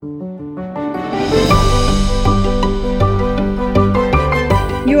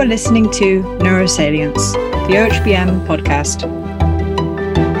are listening to Neurosalience, the OHBM podcast.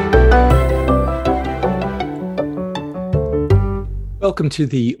 Welcome to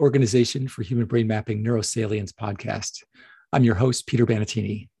the Organization for Human Brain Mapping Neurosalience podcast. I'm your host, Peter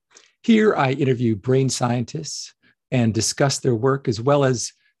Bannattini. Here I interview brain scientists and discuss their work as well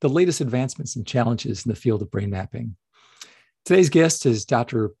as the latest advancements and challenges in the field of brain mapping. Today's guest is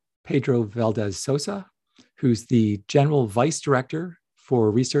Dr. Pedro Valdez-Sosa, who's the General Vice Director for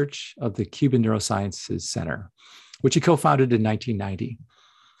Research of the Cuban Neurosciences Center, which he co-founded in 1990.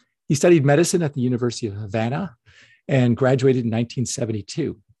 He studied medicine at the University of Havana and graduated in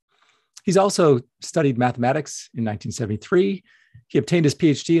 1972. He's also studied mathematics in 1973. He obtained his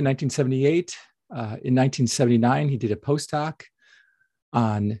PhD in 1978. In 1979, he did a postdoc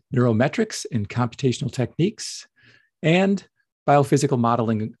on neurometrics and computational techniques and biophysical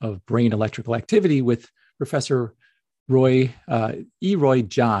modeling of brain electrical activity with Professor Roy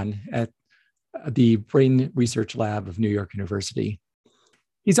John at the Brain Research Lab of New York University.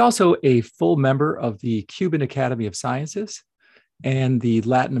 He's also a full member of the Cuban Academy of Sciences and the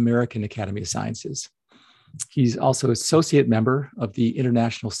Latin American Academy of Sciences. He's also associate member of the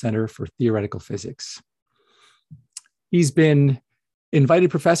International Center for Theoretical Physics. He's been invited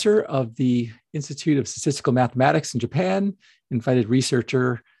professor of the Institute of Statistical Mathematics in Japan, invited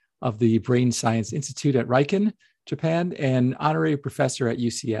researcher of the Brain Science Institute at Riken, Japan, and honorary professor at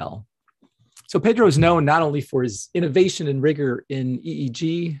UCL. So Pedro is known not only for his innovation and rigor in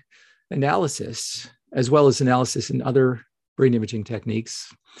EEG analysis, as well as analysis in other brain imaging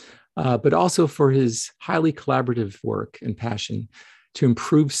techniques, but also for his highly collaborative work and passion to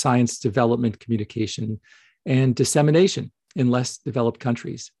improve science development, communication, and dissemination in less developed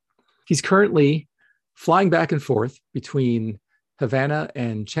countries. He's currently flying back and forth between Havana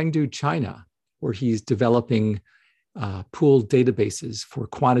and Chengdu, China, where he's developing pooled databases for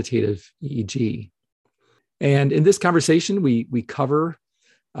quantitative EEG. And in this conversation, we cover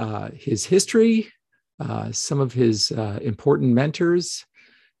his history, some of his important mentors,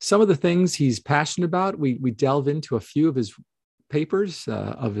 some of the things he's passionate about. We delve into a few of his papers,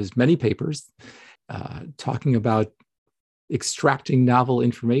 of his many papers, talking about extracting novel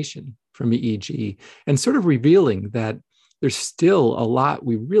information from EEG and sort of revealing that there's still a lot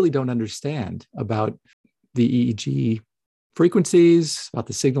we really don't understand about the EEG frequencies, about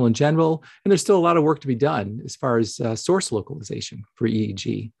the signal in general, and there's still a lot of work to be done as far as source localization for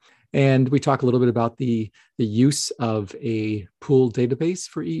EEG. And we talk a little bit about the use of a pooled database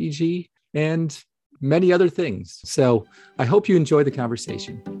for EEG and many other things. So I hope you enjoy the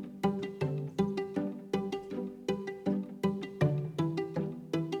conversation.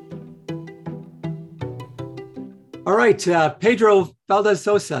 All right, Pedro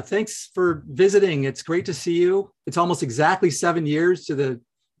Valdez-Sosa, thanks for visiting. It's great to see you. It's almost exactly 7 years to the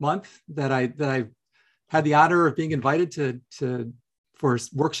month that I had the honor of being invited for a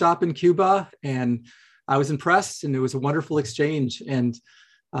workshop in Cuba, and I was impressed, and it was a wonderful exchange. And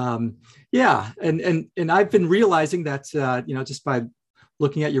and I've been realizing that just by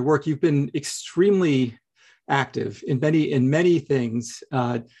looking at your work, you've been extremely active in many things.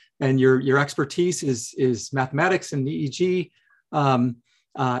 And your expertise is mathematics and EEG,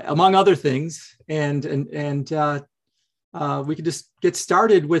 among other things. And we could just get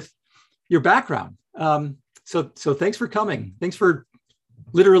started with your background. So thanks for coming. Thanks for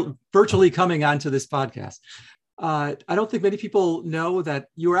virtually coming onto this podcast. I don't think many people know that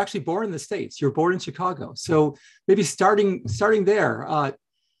you were actually born in the States. You were born in Chicago. So maybe starting there,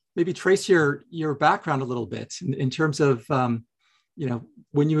 maybe trace your background a little bit in terms of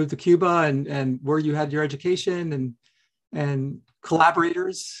when you moved to Cuba and where you had your education and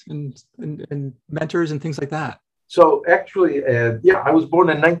collaborators and mentors and things like that. So actually, I was born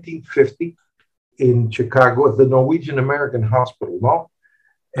in 1950 in Chicago at the Norwegian American Hospital.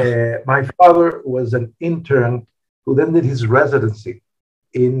 My father was an intern who then did his residency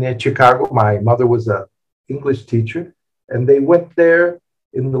in Chicago. My mother was an English teacher, and they went there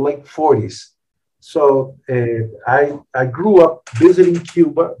in the late 40s. So I grew up visiting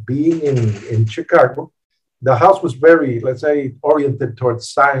Cuba, being in Chicago. The house was very, let's say, oriented towards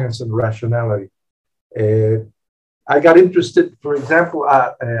science and rationality. I got interested, for example,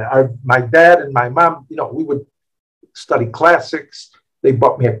 my dad and my mom, we would study classics. They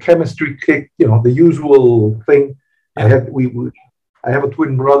bought me a chemistry kit, the usual thing. I have a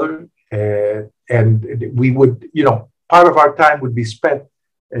twin brother, and we would, part of our time would be spent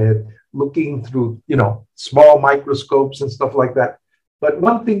looking through, small microscopes and stuff like that. But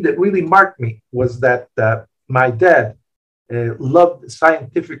one thing that really marked me was that my dad loved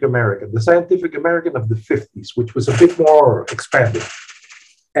Scientific American, the Scientific American of the 50s, which was a bit more expanded.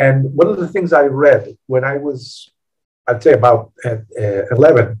 And one of the things I read when I was, I'd say about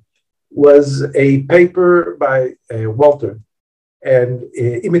 11, was a paper by Walter and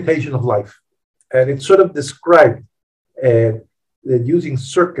Imitation of Life. And it sort of described using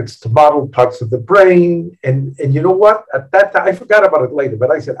circuits to model parts of the brain. And you know what? At that time, I forgot about it later,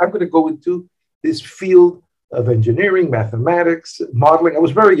 but I said, I'm going to go into this field of engineering, mathematics, modeling. I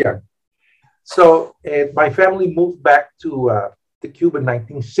was very young. So my family moved back to Cuba in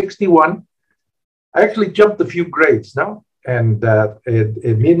 1961. I actually jumped a few grades now. And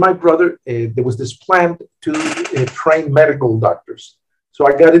me and my brother, there was this plan to train medical doctors. So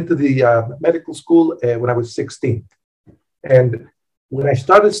I got into the medical school when I was 16. And when I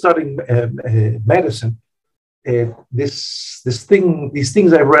started studying medicine, these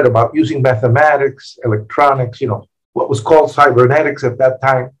things I've read about using mathematics, electronics, what was called cybernetics at that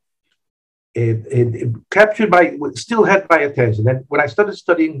time, it still had my attention. And when I started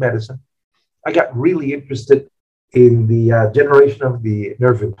studying medicine, I got really interested in the generation of the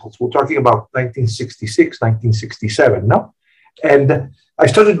nerve impulse. We're talking about 1966, 1967, no? And I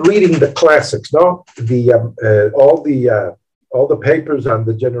started reading the classics, no? All the papers on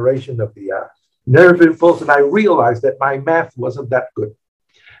the generation of the nerve impulse, and I realized that my math wasn't that good.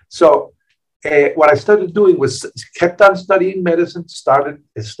 So what I started doing was kept on studying medicine, started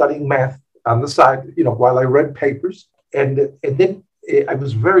studying math on the side, while I read papers. And then I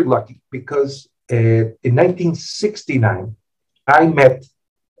was very lucky because in 1969, I met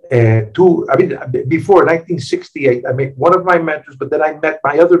before 1968, I met one of my mentors, but then I met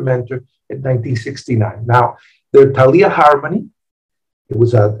my other mentor in 1969. Now, they're Thalia Harmony,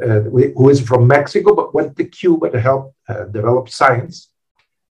 who is from Mexico, but went to Cuba to help develop science.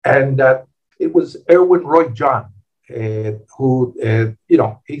 And it was Erwin Roy John, who,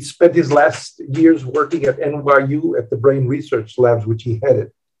 he spent his last years working at NYU at the Brain Research Labs, which he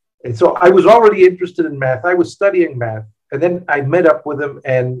headed. And so I was already interested in math. I was studying math. And then I met up with him,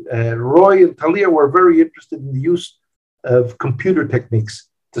 and Roy and Thalia were very interested in the use of computer techniques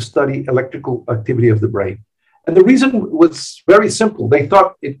to study electrical activity of the brain. And the reason was very simple. They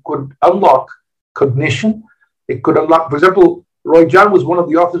thought it could unlock cognition. It could unlock, for example, Roy John was one of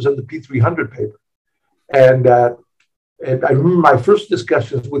the authors of the P300 paper. And I remember my first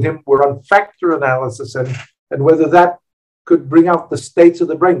discussions with him were on factor analysis and whether that could bring out the states of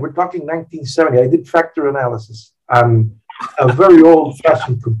the brain. We're talking 1970. I did factor analysis on a very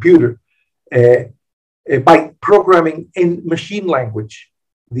old-fashioned computer by programming in machine language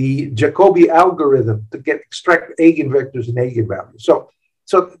the Jacobi algorithm to extract eigenvectors and eigenvalues. So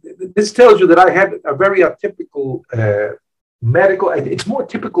this tells you that I had a very atypical medical. It's more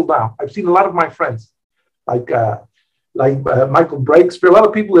typical now. I've seen a lot of my friends, like Michael Breakspear. A lot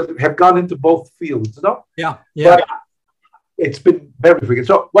of people have gone into both fields. No? Yeah. But it's been very frequent.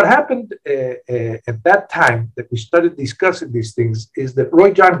 So what happened at that time that we started discussing these things is that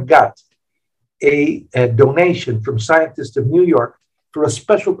Roy John got a donation from scientists of New York for a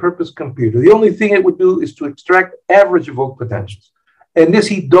special purpose computer. The only thing it would do is to extract average evoked potentials. And this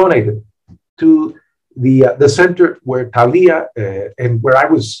he donated to the center where Thalia and where I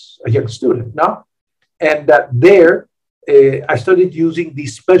was a young student, no? And there I started using the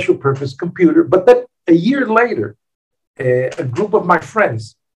special purpose computer. But then a year later, a group of my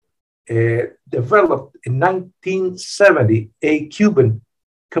friends developed in 1970 a Cuban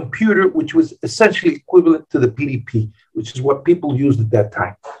computer, which was essentially equivalent to the PDP, which is what people used at that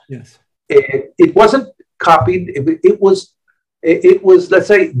time. Yes. It wasn't copied. It was, let's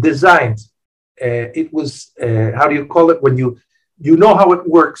say, designed. It was, how do you call it? When you know how it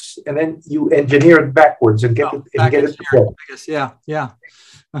works, and then you engineer it backwards and get it to go. Yeah.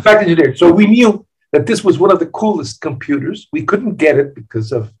 Back engineered. So we knew that this was one of the coolest computers. We couldn't get it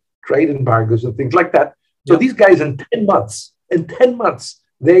because of trade embargoes and things like that. So these guys in 10 months,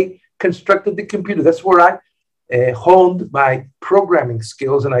 they constructed the computer. That's where I honed my programming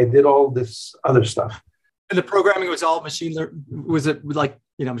skills, and I did all this other stuff. And the programming was all machine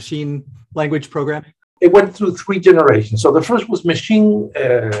language programming? It went through 3 generations. So the first was machine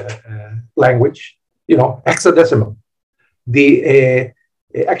language, hexadecimal. The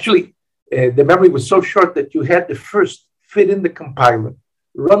memory was so short that you had to first fit in the compiler,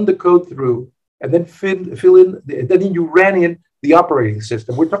 run the code through, and then fill in. Then you ran in the operating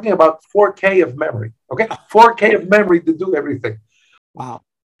system. We're talking about 4K of memory. Okay, 4K of memory to do everything. Wow.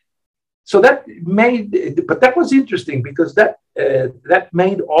 So that was interesting because that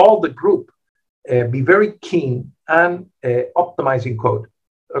made all the group be very keen on optimizing code.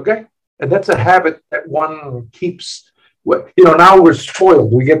 Okay, and that's a habit that one keeps. Now we're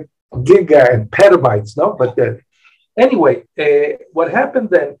spoiled. We get giga and petabytes, no? But Anyway, what happened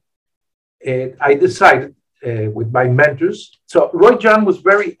then, I decided with my mentors. So Roy John was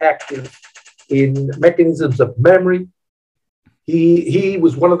very active in mechanisms of memory. He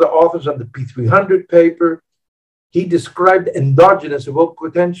was one of the authors on the P300 paper. He described endogenous evoked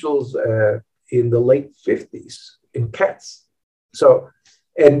potentials in the late 50s in cats. So,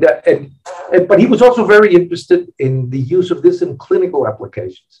 but he was also very interested in the use of this in clinical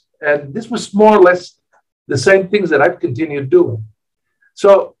applications. And this was more or less the same things that I've continued doing.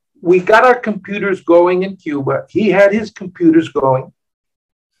 So we got our computers going in Cuba. He had his computers going,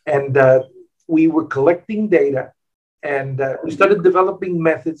 and we were collecting data, and we started developing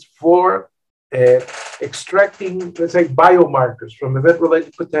methods for extracting, let's say, biomarkers from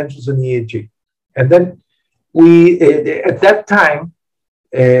event-related potentials in EEG. And then we, at that time,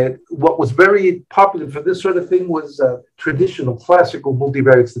 what was very popular for this sort of thing was traditional classical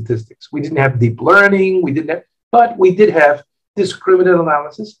multivariate statistics. We didn't have deep learning, but we did have discriminant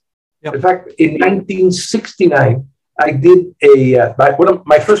analysis. Yep. In fact, in 1969, I did one of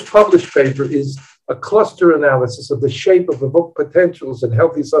my first published paper is a cluster analysis of the shape of evoked potentials in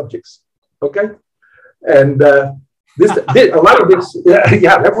healthy subjects. Okay, and this did a lot of this.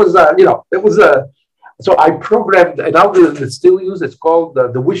 That was so I programmed an algorithm that's still used. It's called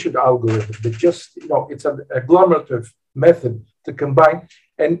the Wishart algorithm. That just, it's an agglomerative method to combine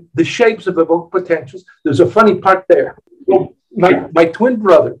and the shapes of evoked potentials. There's a funny part there. Well, my twin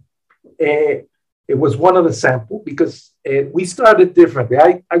brother, it was one of the sample because we started differently.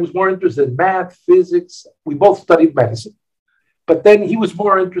 I was more interested in math, physics. We both studied medicine. But then he was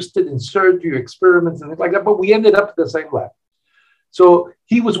more interested in surgery, experiments, and things like that. But we ended up at the same lab. So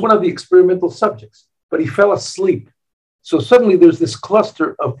he was one of the experimental subjects, but he fell asleep. So suddenly there's this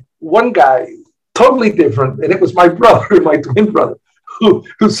cluster of one guy, totally different, and it was my brother, my twin brother, who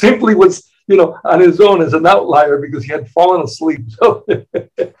simply was, on his own as an outlier because he had fallen asleep. So,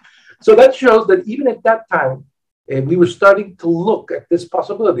 so that shows that even at that time, we were starting to look at this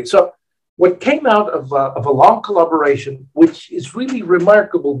possibility. So what came out of a long collaboration, which is really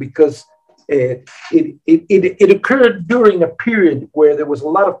remarkable because it occurred during a period where there was a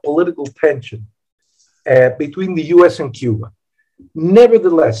lot of political tension between the US and Cuba.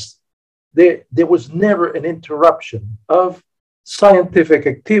 Nevertheless, there was never an interruption of scientific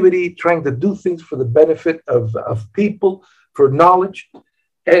activity, trying to do things for the benefit of people, for knowledge.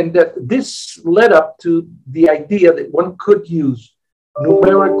 And this led up to the idea that one could use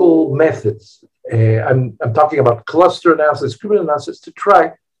numerical methods. I'm talking about cluster analysis, discriminant analysis, to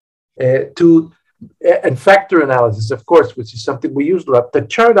try and factor analysis, of course, which is something we use a lot, to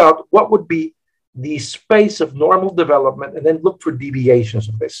chart out what would be the space of normal development and then look for deviations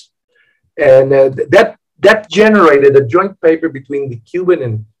of this. And that generated a joint paper between the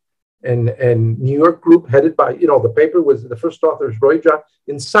Cuban and New York group headed by, the paper was, the first author is Roy John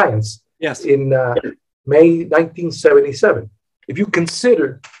in Science. Yes. In May 1977. If you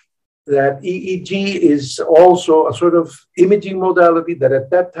consider that EEG is also a sort of imaging modality that at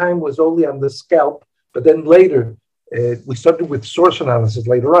that time was only on the scalp, but then later we started with source analysis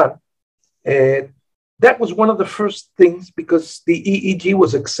later on. That was one of the first things because the EEG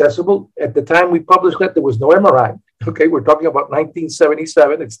was accessible. At the time we published that, there was no MRI. Okay, we're talking about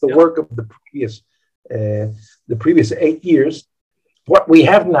 1977. It's the work of the previous 8 years. What we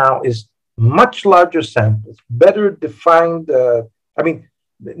have now is much larger samples, better defined,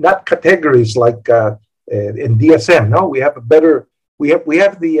 not categories like in DSM. No, we have a better, we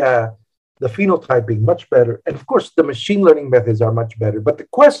have the phenotyping much better. And of course, the machine learning methods are much better. But the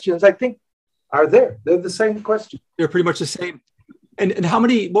questions, I think, are there. They're the same question. They're pretty much the same. And how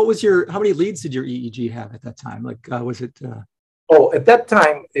many leads did your EEG have at that time? Like, was it? At that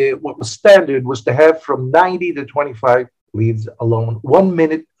time, what was standard was to have from 90 to 25 leads alone, 1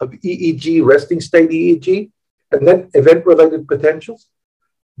 minute of EEG, resting state EEG, and then event-related potentials.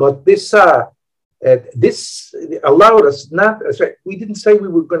 But this allowed us we didn't say we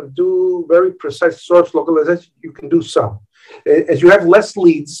were going to do very precise source localization. You can do some. As you have less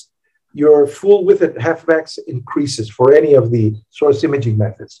leads, your full width at halfbacks increases for any of the source imaging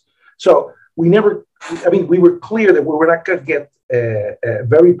methods. So we were clear that we were not going to get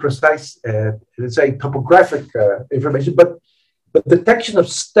very precise, let's say, topographic information, but detection of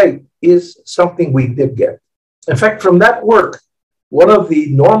state is something we did get. In fact, from that work, one of the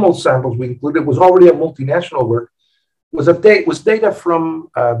normal samples we included was already a multinational work, was data from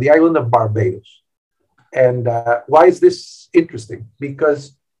the island of Barbados. And why is this interesting?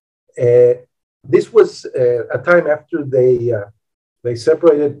 Because this was a time after they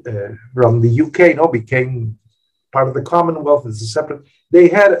separated from the UK, became part of the Commonwealth as a separate. They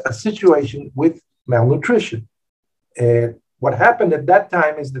had a situation with malnutrition. What happened at that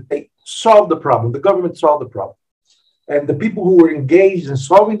time is that they solved the problem. The government solved the problem. And the people who were engaged in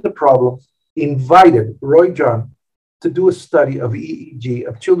solving the problem invited Roy John to do a study of EEG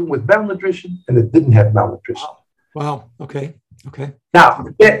of children with malnutrition and that didn't have malnutrition. Wow. Okay. Now,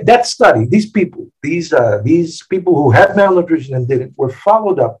 that study, these people who had malnutrition and didn't, were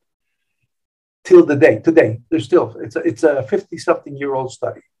followed up till the day today. They're still, it's a 50-something-year-old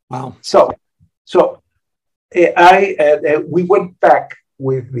study. Wow. So we went back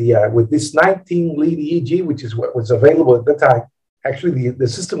with this 19-lead EEG, which is what was available at the time. Actually, the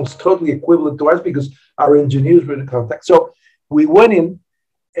system was totally equivalent to ours because our engineers were in contact. So we went in,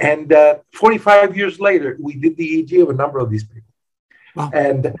 and 45 years later, we did the EEG of a number of these people. Wow.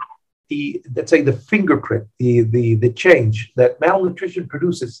 And let's say the fingerprint, the change that malnutrition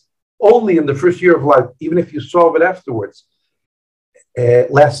produces only in the first year of life, even if you solve it afterwards,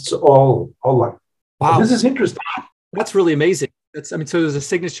 lasts all life. Wow. And this is interesting. That's really amazing. So there's a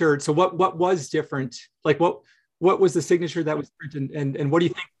signature. So what was different? Like what was the signature that was different, and what do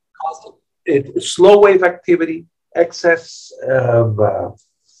you think caused it? Slow wave activity, excess of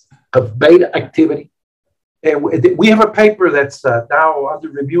beta activity. And we have a paper that's now under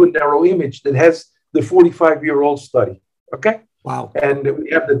review in NeuroImage that has the 45-year-old study. Okay. Wow. And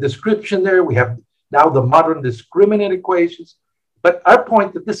we have the description there. We have now the modern discriminant equations. But our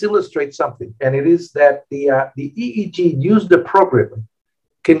point that this illustrates something, and it is that the EEG used appropriately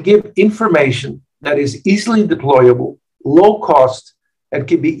can give information that is easily deployable, low cost, and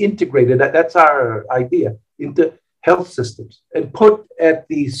can be integrated. That's our idea, into health systems and put at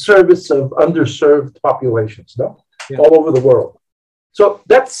the service of underserved populations, all over the world. So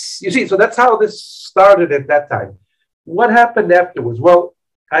that's how this started at that time. What happened afterwards? Well,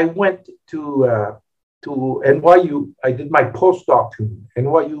 I went to NYU. I did my postdoc in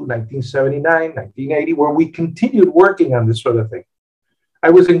NYU 1979, 1980, where we continued working on this sort of thing.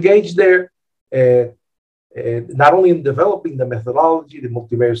 I was engaged there not only in developing the methodology, the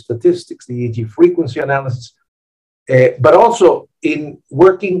multivariate statistics, the EEG frequency analysis, but also in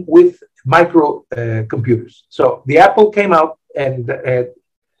working with micro computers. So the Apple came out, and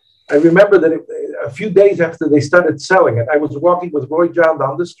I remember that a few days after they started selling it, I was walking with Roy John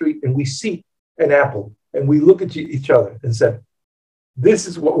down the street, and we see an Apple, and we look at each other and said, "This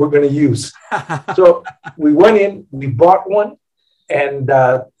is what we're going to use." So we went in, we bought one, and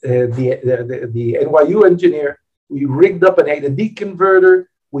the NYU engineer, we rigged up an A to D converter,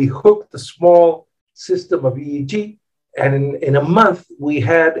 we hooked a small system of EEG, and in a month we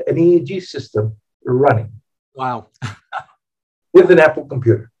had an EEG system running. Wow. With an Apple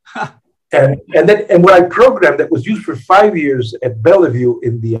computer. And what I programmed that was used for 5 years at Bellevue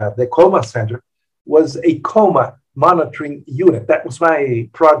in the coma center was a coma monitoring unit. That was my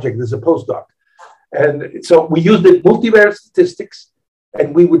project as a postdoc. And so we used it multivariate statistics,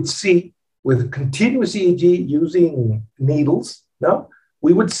 and we would see with continuous EEG using needles,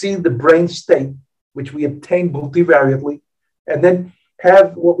 we would see the brain state, which we obtained multivariately, and then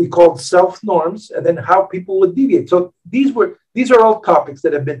have what we called self-norms, and then how people would deviate. So these are all topics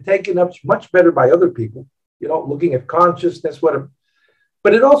that have been taken up much better by other people, looking at consciousness, whatever.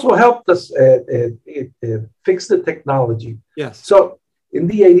 But it also helped us fix the technology. Yes. So in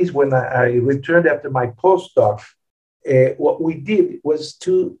the 80s, when I returned after my postdoc, what we did was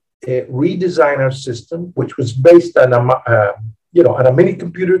to redesign our system, which was based on a mini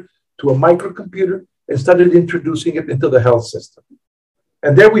computer to a microcomputer, and started introducing it into the health system.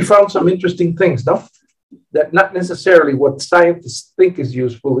 And there we found some interesting things, that not necessarily what scientists think is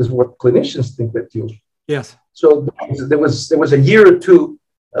useful is what clinicians think that's useful. Yes. So there was a year or two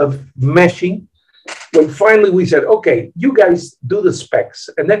of meshing when finally we said, okay, you guys do the specs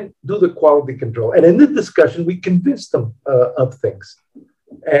and then do the quality control. And in the discussion, we convinced them of things.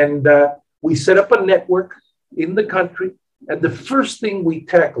 And we set up a network in the country. And the first thing we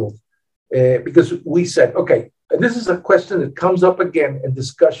tackled, because we said, okay, and this is a question that comes up again in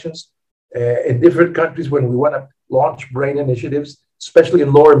discussions in different countries when we want to launch brain initiatives, especially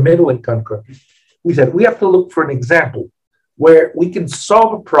in lower middle income countries. We said we have to look for an example where we can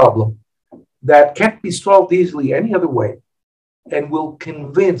solve a problem that can't be solved easily any other way and will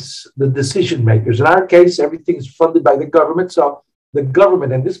convince the decision makers. In our case, everything is funded by the government. So the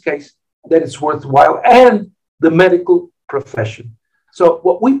government, in this case, that it's worthwhile, and the medical profession. So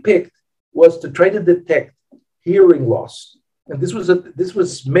what we picked was to try to detect hearing loss. And this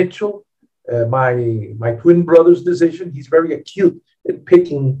was Mitchell, my twin brother's decision. He's very acute at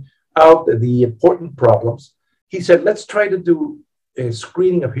picking out the important problems. He said, let's try to do a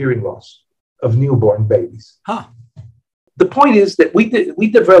screening of hearing loss of newborn babies. Huh. The point is that we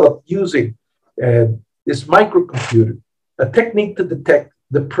developed using this microcomputer, a technique to detect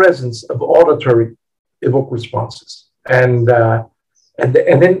the presence of auditory evoked responses. And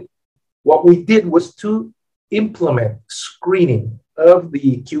then what we did was to implement screening of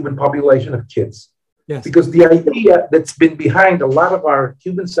the Cuban population of kids. Yes. Because the idea that's been behind a lot of our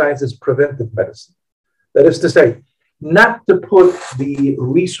Cuban science is preventive medicine. That is to say, not to put the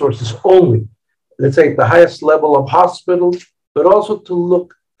resources only, let's say, at the highest level of hospitals, but also to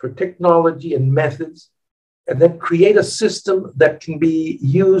look for technology and methods, and then create a system that can be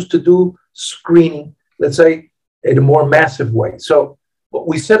used to do screening, let's say, in a more massive way. So what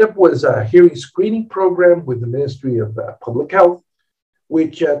we set up was a hearing screening program with the Ministry of Public Health,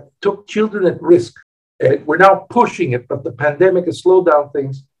 which took children at risk. And we're now pushing it, but the pandemic has slowed down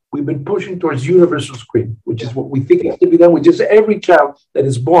things. We've been pushing towards universal screening, which is what we think has to be done, which is every child that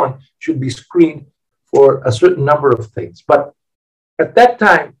is born should be screened for a certain number of things. But at that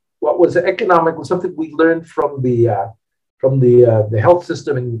time, what was economic was something we learned from the health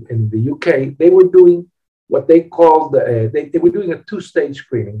system in the UK. They were doing what they called, they were doing a two-stage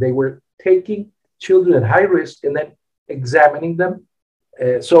screening. They were taking children at high risk and then examining them.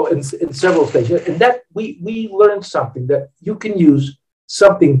 So in several stages. And that we learned something, that you can use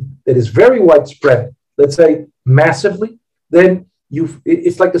something that is very widespread, let's say massively, then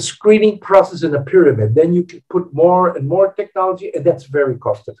it's like a screening process in a pyramid. Then you can put more and more technology, and that's very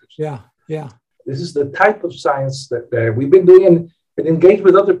cost efficient. Yeah. This is the type of science that we've been doing and engaged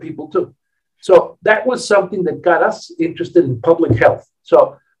with other people too. So that was something that got us interested in public health.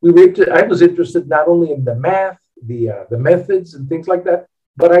 So I was interested not only in the math, the methods and things like that,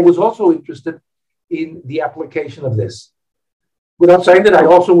 but I was also interested in the application of this. Without saying that, I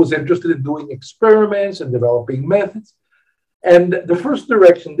also was interested in doing experiments and developing methods. And the first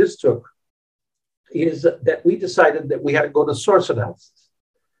direction this took is that we decided that we had to go to source analysis.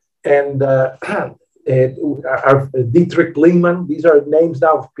 And our Dietrich Lehmann, these are names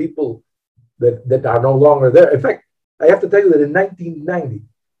now of people that are no longer there. In fact, I have to tell you that in 1990,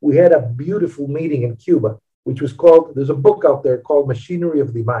 we had a beautiful meeting in Cuba, which was called, there's a book out there called Machinery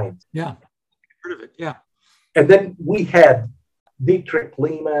of the Mind. Yeah, heard of it, yeah. And then we had Dietrich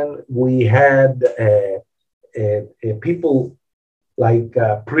Lehmann, we had people like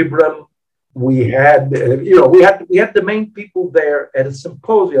Pribram, we had the main people there at a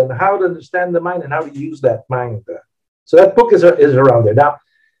symposium on how to understand the mind and how to use that mind. So that book is around there. Now,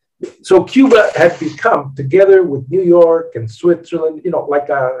 so Cuba had become, together with New York and Switzerland,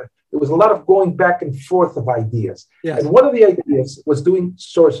 there was a lot of going back and forth of ideas. Yes. And one of the ideas was doing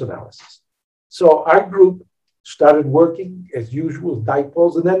source analysis. So our group started working as usual with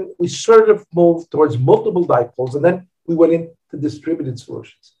dipoles, and then we sort of moved towards multiple dipoles, and then we went into distributed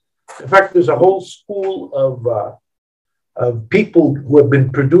solutions. In fact, there's a whole school of people who have been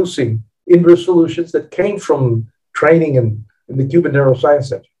producing inverse solutions that came from training in the Cuban Neuroscience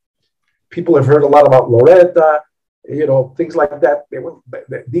Center. People have heard a lot about Loretta, things like that.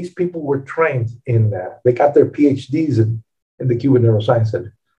 These people were trained they got their PhDs in the Cuban Neuroscience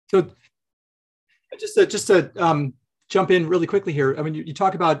Center. So just to jump in really quickly here, I mean, you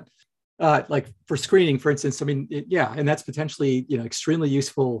talk about like for screening, for instance, I mean, and that's potentially, extremely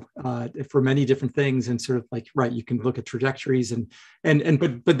useful for many different things, and sort of like, right, you can look at trajectories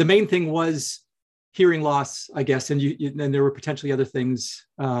but the main thing was hearing loss, I guess, and and there were potentially other things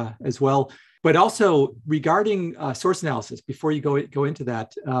as well. But also regarding source analysis, before you go into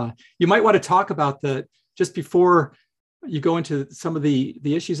that, you might want to talk about just before you go into some of the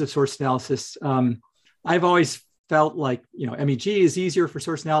issues of source analysis. I've always felt like, MEG is easier for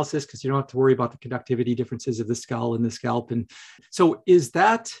source analysis because you don't have to worry about the conductivity differences of the skull and the scalp. And so is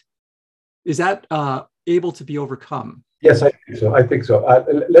that able to be overcome? Yes, I think so.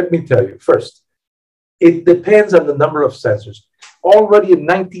 Let me tell you first, it depends on the number of sensors. Already in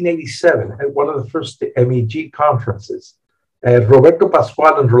 1987, at one of the first MEG conferences, Roberto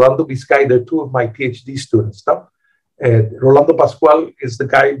Pascual and Rolando Vizcay, they're two of my PhD students now. Rolando Pascual is the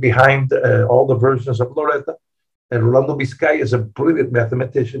guy behind all the versions of Loretta, and Rolando Vizcay is a brilliant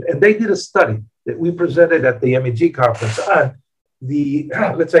mathematician. And they did a study that we presented at the MEG conference on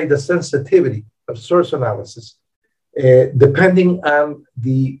let's say, the sensitivity of source analysis, depending on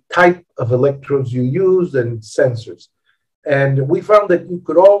the type of electrodes you use and sensors. And we found that you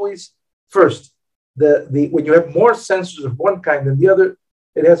could always, first, when you have more sensors of one kind than the other,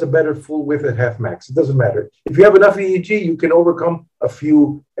 it has a better full width at half max. It doesn't matter. If you have enough EEG, you can overcome a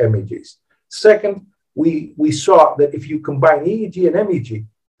few MEGs. Second, we saw that if you combine EEG and MEG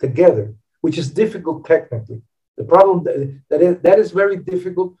together, which is difficult technically, the problem that is very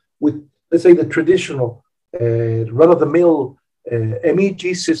difficult with, let's say, the traditional run-of-the-mill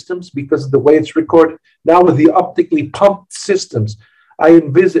MEG systems because of the way it's recorded. Now with the optically pumped systems,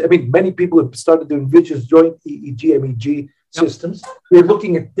 many people have started to envisage joint EEG, MEG systems. You're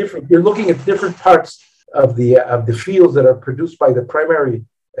looking at different parts of the fields that are produced by the primary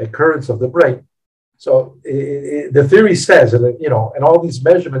currents of the brain. So the theory says, and all these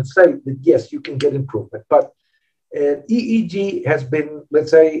measurements say that yes, you can get improvement, but EEG has been,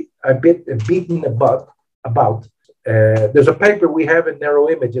 let's say, a bit beaten about. There's a paper we have in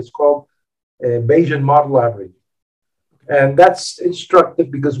NeuroImage. It's called Bayesian Model Average, and that's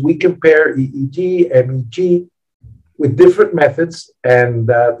instructive because we compare EEG, MEG with different methods, and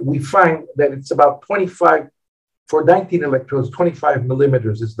we find that it's about 25 for 19 electrodes. 25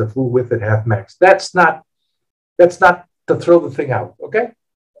 millimeters is the full width at half max. That's not to throw the thing out, okay?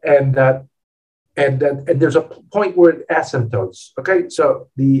 And there's a point where it asymptotes, okay? So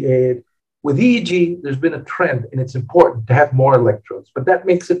with EEG, there's been a trend, and it's important to have more electrodes, but that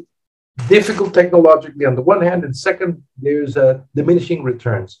makes it difficult technologically on the one hand, and second, there's diminishing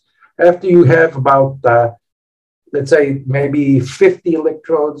returns. After you have about, let's say, maybe 50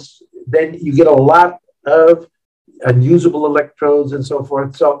 electrodes, then you get a lot of unusable electrodes and so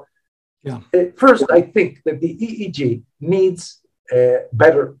forth. So first, I think that the EEG needs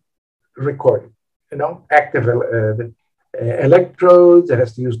better recording, active electrodes. It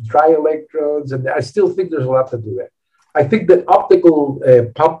has to use dry electrodes, and I still think there's a lot to do there. I think that optical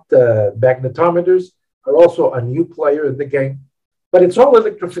pumped magnetometers are also a new player in the game, but it's all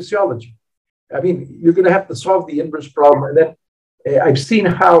electrophysiology. I mean, you're going to have to solve the inverse problem, and then I've seen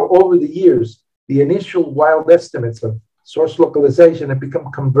how over the years the initial wild estimates of source localization have become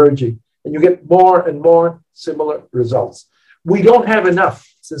converging, and you get more and more similar results. We don't have enough.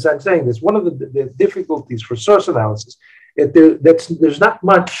 Since I'm saying this, one of the difficulties for source analysis is there's not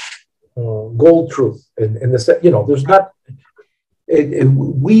much gold truth in the there's not.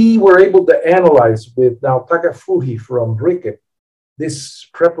 We were able to analyze with now Takafuji from RIKET this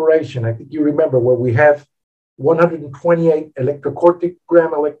preparation. I think you remember where we have 128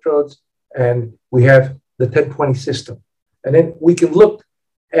 electrocorticogram electrodes, and we have the 1020 system, and then we can look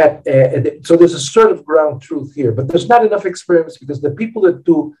at so there's a sort of ground truth here, but there's not enough experiments because the people that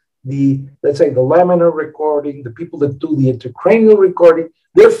do let's say the laminar recording, the people that do the intracranial recording,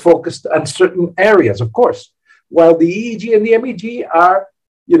 they're focused on certain areas, of course, while the EEG and the MEG are,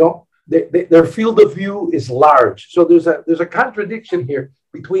 their field of view is large. So there's a contradiction here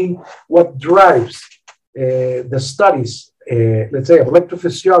between what drives the studies, let's say, of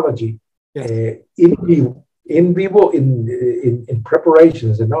electrophysiology in vivo in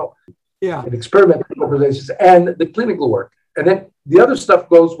preparations and in experimental preparations and the clinical work. And then the other stuff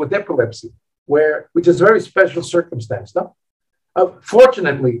goes with epilepsy, which is a very special circumstance.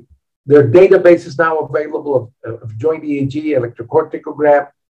 Fortunately, there are databases now available of joint EEG, electrocorticogram,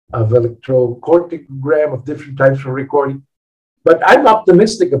 of different types of recording. But I'm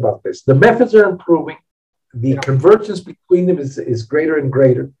optimistic about this. The methods are improving. The convergence between them is greater and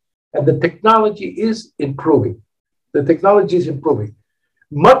greater. And the technology is improving.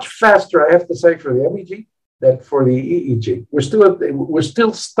 Much faster, I have to say, for the MEG than for the EEG. We're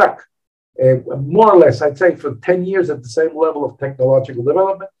still stuck, more or less, I'd say, for 10 years at the same level of technological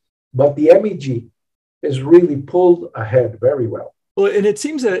development. But the MEG is really pulled ahead very well. Well, and it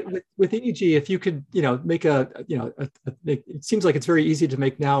seems that with EEG, if you could, make it seems like it's very easy to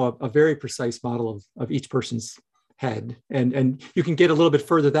make now a very precise model of each person's head, and you can get a little bit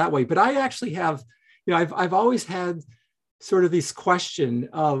further that way. But I actually have, I've always had sort of this question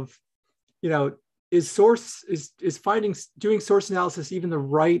of, doing source analysis even the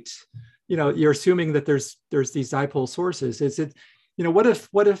right, you're assuming that there's these dipole sources. Is it, what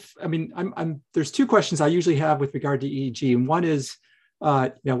if, I mean, there's two questions I usually have with regard to EEG. And one is,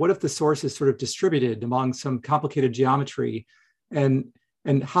 what if the source is sort of distributed among some complicated geometry, and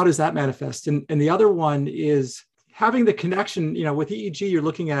how does that manifest? And the other one is having the connection, with EEG, you're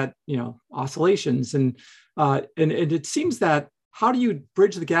looking at, oscillations, and it seems that how do you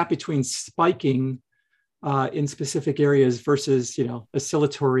bridge the gap between spiking in specific areas versus,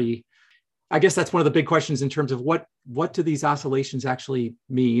 oscillatory? I guess that's one of the big questions in terms of what do these oscillations actually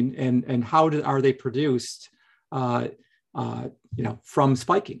mean, and how are they produced, from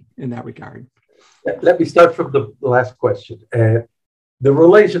spiking in that regard? Let me start from the last question. The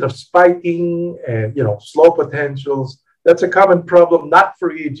relation of spiking and slow potentials, that's a common problem, not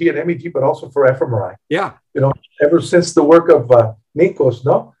for EEG and MEG, but also for fMRI. Yeah. Ever since the work of Nikos,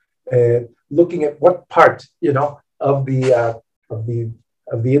 looking at what part, of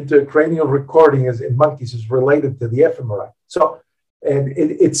the intracranial recording in monkeys is related to the fMRI. So And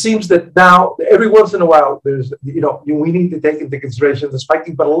it seems that now, every once in a while, we need to take into consideration the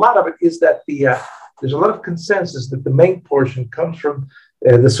spiking, but a lot of it is that there's a lot of consensus that the main portion comes from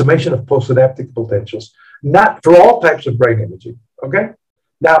the summation of postsynaptic potentials, not for all types of brain imaging. Okay.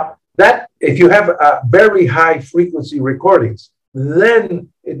 Now, that if you have very high frequency recordings, then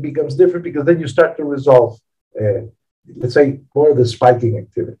it becomes different because then you start to resolve, let's say, more of the spiking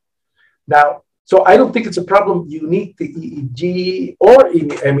activity. Now, so I don't think it's a problem unique to EEG or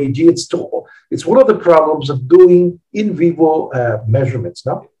MEG. It's one of the problems of doing in vivo measurements.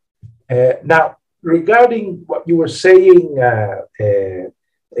 No. Now, regarding what you were saying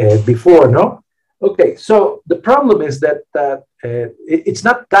before, no. Okay, so the problem is that it's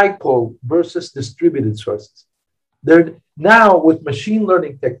not dipole versus distributed sources. Now with machine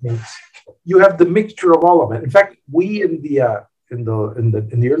learning techniques, you have the mixture of all of it. In fact, we in the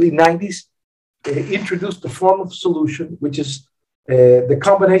early 90s introduced a form of solution which is the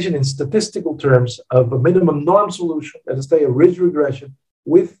combination in statistical terms of a minimum norm solution, let us say a ridge regression,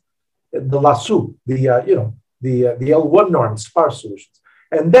 with the lasso, the L1 norm sparse solutions,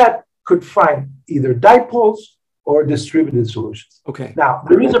 and that could find either dipoles or distributed solutions. Okay. Now,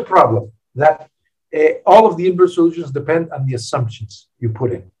 there is a problem that all of the inverse solutions depend on the assumptions you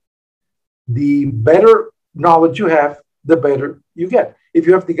put in. The better knowledge you have, the better you get. If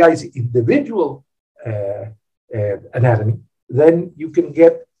you have the guy's individual anatomy, then you can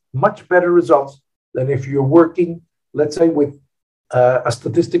get much better results than if you're working, let's say, with a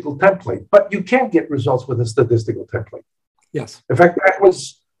statistical template. But you can't get results with a statistical template. Yes. In fact,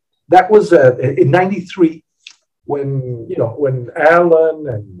 that was in '93 when Alan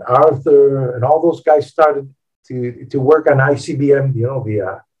and Arthur and all those guys started to work on ICBM,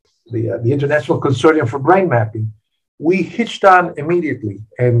 the International Consortium for Brain Mapping. We hitched on immediately,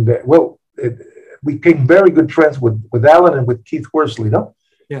 and we became very good friends with Alan and with Keith Worsley, no?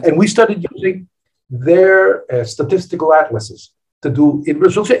 Yes. And we started using their statistical atlases to do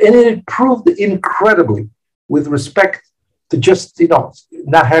inverse solution, and it improved incredibly with respect to just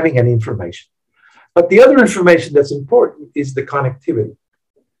not having any information. But the other information that's important is the connectivity,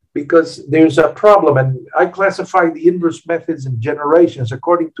 because there's a problem, and I classify the inverse methods in generations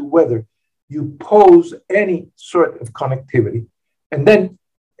according to whether you pose any sort of connectivity. And then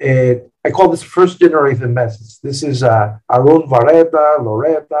I call this first generation methods. This is Arun Vareda,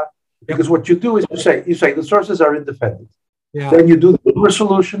 Loretta, because what you do is you say the sources are independent. Yeah. Then you do the inverse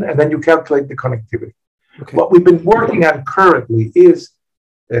solution, and then you calculate the connectivity. Okay. What we've been working on currently is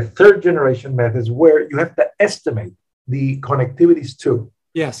third generation methods where you have to estimate the connectivities too.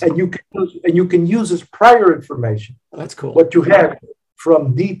 Yes. And you can use as prior information. That's cool. What you have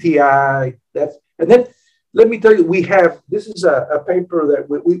from DTI. And then let me tell you, this is a paper that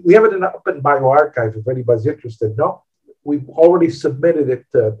we have it up in bioRxiv if anybody's interested. No, we've already submitted it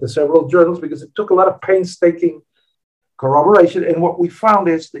to several journals because it took a lot of painstaking corroboration. And what we found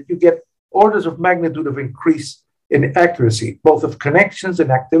is that you get orders of magnitude of increase in accuracy, both of connections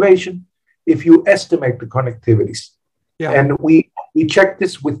and activation, if you estimate the connectivities. Yeah. And we checked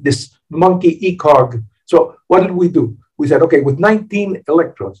this with this monkey ECOG. So what did we do? We said, okay, with 19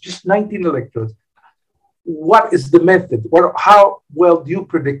 electrodes, just 19 electrodes, what is the method? How well do you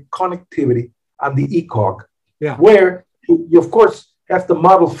predict connectivity on the ECOG? Yeah. Where you, of course, have to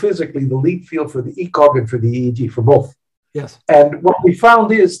model physically the lead field for the ECOG and for the EEG, for both. Yes. And what we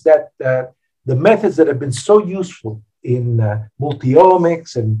found is that the methods that have been so useful in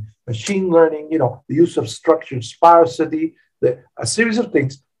multiomics and machine learning, the use of structured sparsity, a series of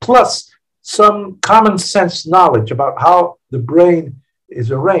things, plus some common sense knowledge about how the brain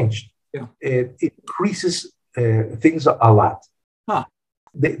is arranged, it increases things a lot. Huh.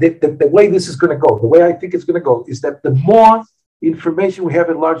 The way this is going to go, the way I think it's going to go, is that the more information we have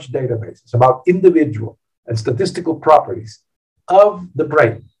in large databases about individual and statistical properties of the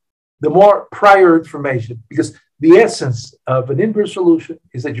brain, the more prior information, because the essence of an inverse solution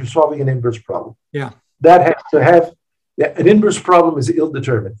is that you're solving an inverse problem. Yeah. That has to have, an inverse problem is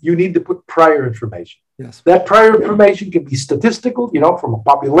ill-determined. You need to put prior information. Yes. That prior information can be statistical, from a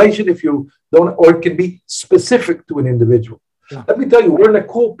population if you don't, or it can be specific to an individual. Yeah. Let me tell you, we're in a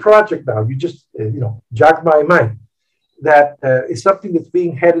cool project now. You just, jogged my mind. That is something that's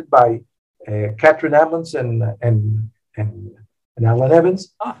being headed by Catherine Ammons and Alan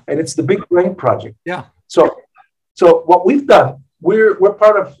Evans, and it's the Big Brain Project. Yeah. So what we've done, we're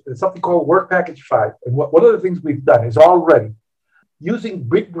part of something called Work Package 5, and one of the things we've done is already using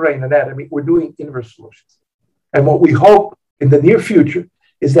big brain anatomy, we're doing inverse solutions. And what we hope in the near future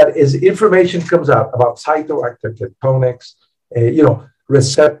is that as information comes out about cytoarchitectonics,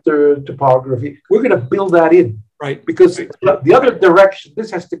 receptor topography, we're going to build that in Right. Because the other direction this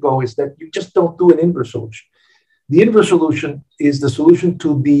has to go is that you just don't do an inverse solution. The inverse solution is the solution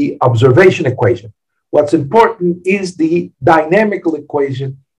to the observation equation. What's important is the dynamical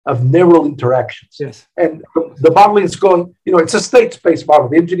equation of neural interactions. Yes. And the modeling is going, it's a state space model.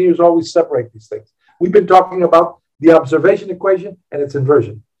 The engineers always separate these things. We've been talking about the observation equation and its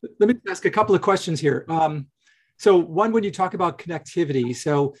inversion. Let me ask a couple of questions here. So one, when you talk about connectivity,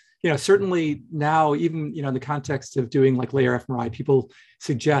 so, certainly now, even, in the context of doing like layer fMRI, people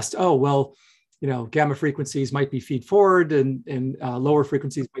suggest, oh, well, gamma frequencies might be feed forward and lower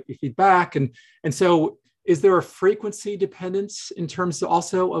frequencies might be feed back. And so is there a frequency dependence in terms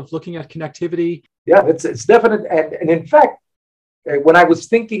also of looking at connectivity? Yeah, it's definite. And in fact, when I was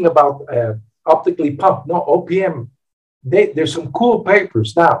thinking about optically pumped, OPM, there's some cool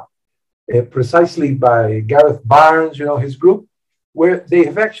papers now, precisely by Gareth Barnes, his group, where they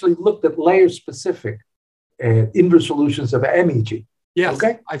have actually looked at layer-specific inverse solutions of MEG. Yes,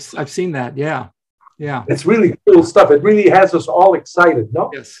 okay? I've seen that. Yeah. It's really cool stuff. It really has us all excited, no?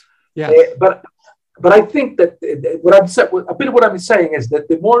 Yes. Yeah. But I think that a bit of what I'm saying is that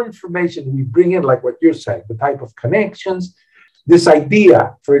the more information we bring in, like what you're saying, the type of connections, this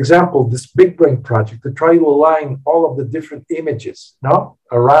idea, for example, this Big Brain project to try to align all of the different images,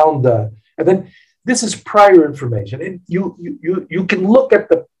 around and then this is prior information, and you can look at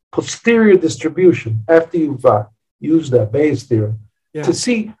the posterior distribution after you've used the Bayes theorem to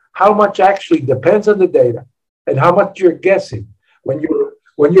see how much actually depends on the data and how much you're guessing.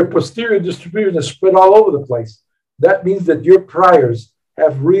 When your posterior distribution is spread all over the place, that means that your priors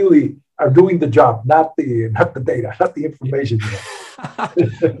are doing the job, not the data, not the information.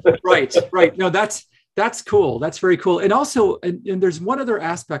 Right. No, that's cool. That's very cool. And also, and there's one other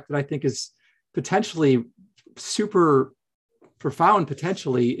aspect that I think is potentially super profound.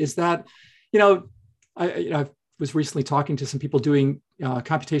 Potentially is that, I was recently talking to some people doing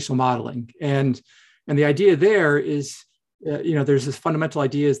computational modeling, and the idea there is, there's this fundamental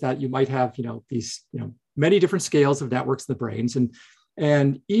idea is that you might have, these, many different scales of networks in the brains,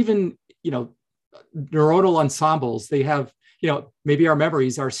 and even, neuronal ensembles, they have, maybe our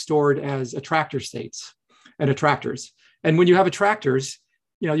memories are stored as attractor states and attractors. And when you have attractors,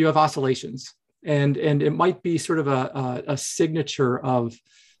 you have oscillations, and it might be sort of a signature of,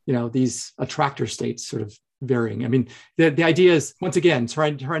 these attractor states sort of varying. I mean, the idea is, once again,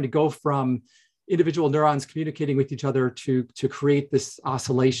 trying to go from individual neurons communicating with each other to create this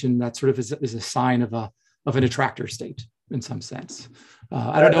oscillation that sort of is a sign of an attractor state in some sense.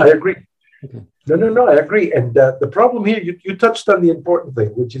 I don't know. I agree. Okay. No, I agree. And the problem here, you touched on the important thing,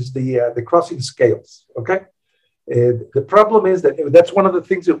 which is the crossing scales. Okay. The problem is that's one of the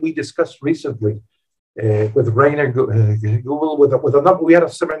things that we discussed recently with Rainer Google with a number. We had a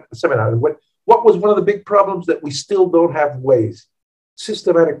seminar. What was one of the big problems? That we still don't have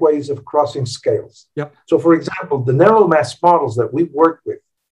systematic ways of crossing scales. Yep. So, for example, the narrow mass models that we've worked with,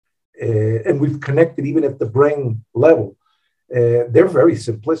 and we've connected even at the brain level, they're very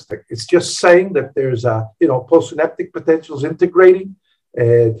simplistic. It's just saying that there's postsynaptic potentials integrating.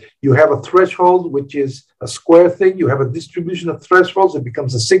 You have a threshold, which is a square thing. You have a distribution of thresholds. It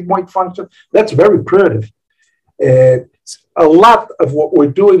becomes a sigmoid function. That's very primitive. A lot of what we're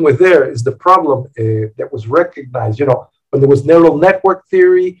doing with there is the problem that was recognized, when there was neural network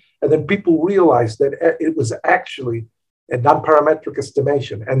theory, and then people realized that it was actually a non-parametric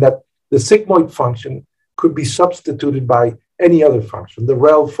estimation, and that the sigmoid function could be substituted by any other function, the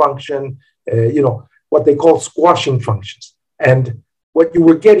REL function, what they call squashing functions. And what you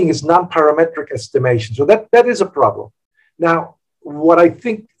were getting is non-parametric estimation. So that is a problem. Now, what I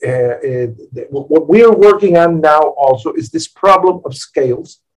think, what we're working on now also is this problem of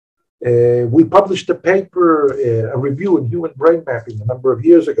scales. We published a paper, a review in Human Brain Mapping a number of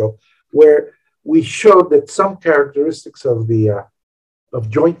years ago, where we showed that some characteristics of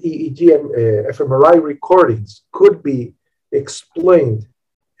joint EEG and fMRI recordings could be explained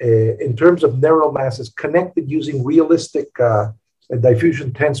in terms of neural masses connected using realistic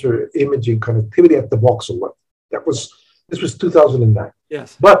diffusion tensor imaging connectivity at the voxel level. This was 2009.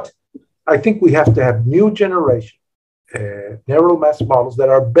 Yes. But I think we have to have new generation neural mass models that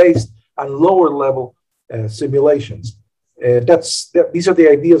are based on lower level simulations. These are the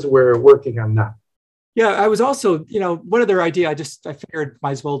ideas we're working on now. Yeah, I was also, one other idea. I figured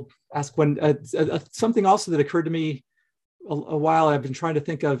might as well ask one. Something also that occurred to me a while I've been trying to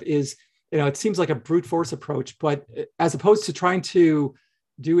think of is, it seems like a brute force approach, but as opposed to trying to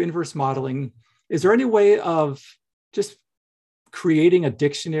do inverse modeling, is there any way of just creating a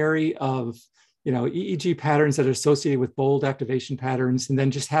dictionary of EEG patterns that are associated with bold activation patterns, and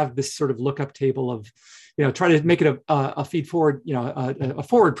then just have this sort of lookup table of, try to make it a feed forward, a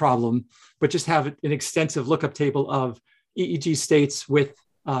forward problem, but just have an extensive lookup table of EEG states with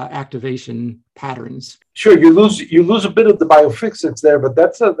activation patterns. Sure, you lose a bit of the biophysics there, but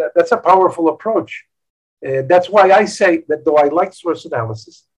that's a powerful approach. That's why I say that though I like source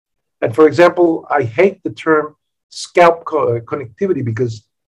analysis, and for example, I hate the term scalp connectivity because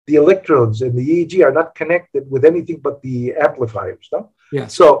the electrodes in the EEG are not connected with anything but the amplifiers. No. Yeah.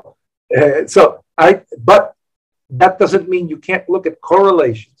 But that doesn't mean you can't look at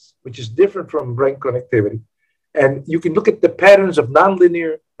correlations, which is different from brain connectivity. And you can look at the patterns of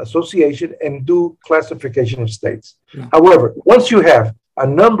nonlinear association and do classification of states. Yeah. However, once you have a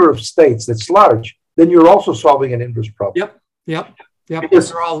number of states that's large, then you're also solving an inverse problem. Yep.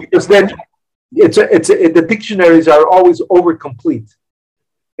 Because then the dictionaries are always overcomplete.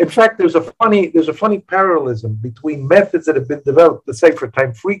 In fact, there's a funny parallelism between methods that have been developed, let's say for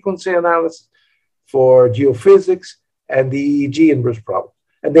time frequency analysis, for geophysics, and the EEG inverse problem.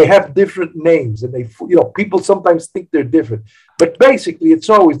 And they have different names, and people sometimes think they're different. But basically, it's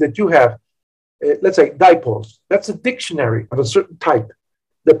always that you have, let's say, dipoles. That's a dictionary of a certain type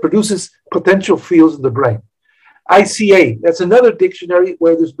that produces potential fields in the brain. ICA, that's another dictionary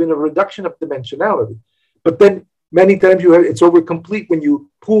where there's been a reduction of dimensionality. But then many times it's overcomplete when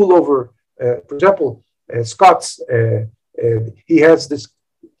you pool over, for example, Scott's, he has this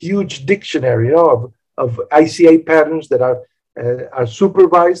huge dictionary of ICA patterns that are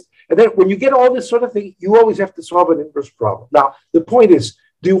supervised. And then when you get all this sort of thing, you always have to solve an inverse problem. Now, the point is,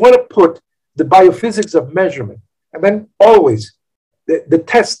 do you want to put the biophysics of measurement? And then always, the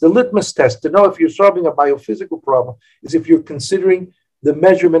test, the litmus test to know if you're solving a biophysical problem is if you're considering the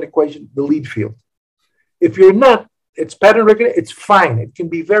measurement equation, the lead field. If you're not, it's pattern recognition, it's fine. It can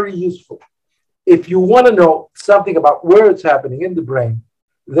be very useful. If you want to know something about where it's happening in the brain,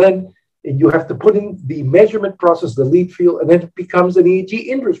 then you have to put in the measurement process, the lead field, and then it becomes an EEG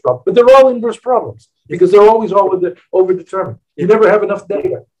inverse problem. But they're all inverse problems because they're always overdetermined. You never have enough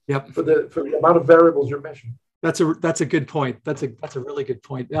data for the amount of variables you're measuring. That's a good point. That's a really good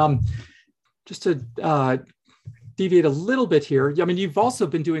point. Just to deviate a little bit here. I mean, you've also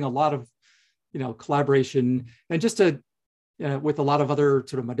been doing a lot of collaboration and just with a lot of other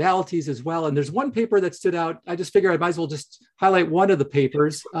sort of modalities as well. And there's one paper that stood out. I just figure I might as well just highlight one of the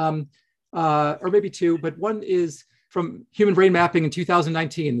papers, or maybe two, but one is from Human Brain Mapping in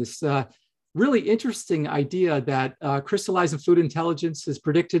 2019. This really interesting idea that crystallized and fluid intelligence is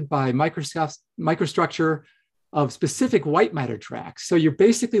predicted by microstructure of specific white matter tracks. So you're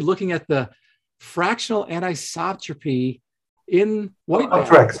basically looking at the fractional anisotropy in white matter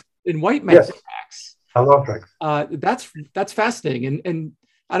tracks. I love tracks. That's fascinating, and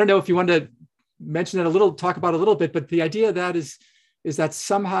I don't know if you want to mention it a little, talk about it a little bit, but the idea of that is that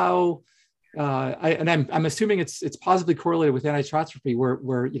somehow, I'm assuming it's possibly correlated with anisotropy,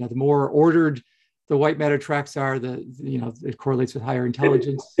 where the more ordered the white matter tracks are, it correlates with higher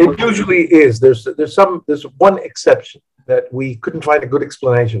intelligence. It usually is. There's one exception that we couldn't find a good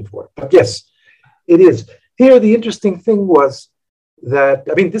explanation for, but yes, it is. Here, the interesting thing was that,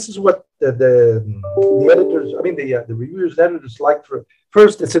 this is what the editors, the reviewers and editors liked.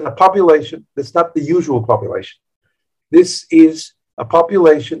 First, it's in a population that's not the usual population. This is a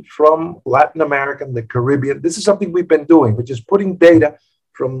population from Latin America and the Caribbean. This is something we've been doing, which is putting data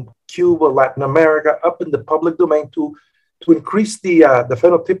from Cuba, Latin America, up in the public domain to increase the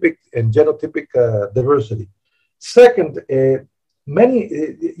phenotypic and genotypic diversity. Second,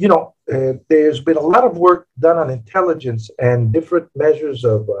 there's been a lot of work done on intelligence and different measures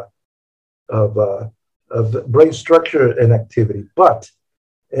of brain structure and activity. But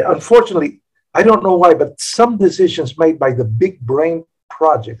unfortunately, I don't know why, but some decisions made by the big brain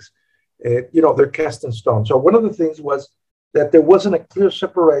projects, they're cast in stone. So one of the things was that there wasn't a clear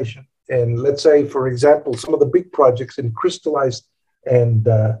separation. And let's say, for example, some of the big projects in crystallized and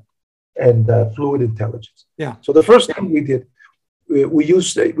fluid intelligence. Yeah. So the first thing we did, we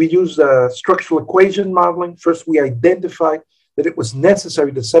used structural equation modeling. First, we identified that it was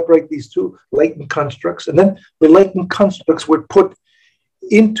necessary to separate these two latent constructs. And then the latent constructs were put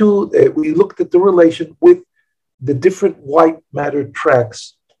into, we looked at the relation with the different white matter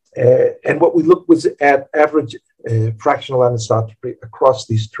tracks. And what we looked was at average fractional anisotropy across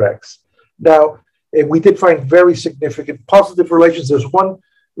these tracks. Now, we did find very significant positive relations. There's one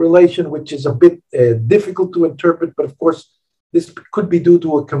relation which is a bit difficult to interpret, but of course, this could be due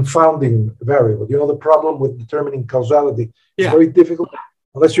to a confounding variable. The problem with determining causality is very difficult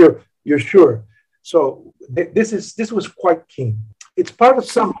unless you're sure. So this was quite keen. It's part of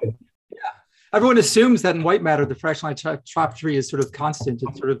something. Yeah, everyone assumes that in white matter, the fractional isotropy is sort of constant.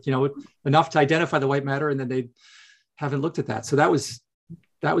 It's sort of, enough to identify the white matter, and then they haven't looked at that. So that was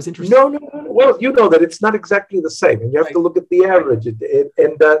interesting. No. Well, you know that it's not exactly the same, and you have to look at the average.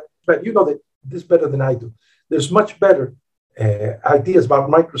 But you know that this better than I do. There's much better ideas about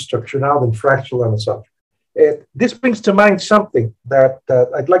microstructure now than fractional anisotropy. This brings to mind something that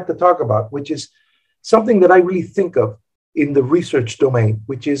I'd like to talk about, which is something that I really think of in the research domain,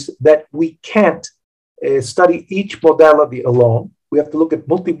 which is that we can't study each modality alone. We have to look at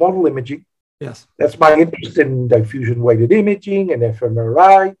multimodal imaging. Yes. That's my interest in diffusion weighted imaging and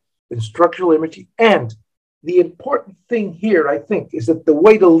fMRI and structural imaging. And the important thing here, I think, is that the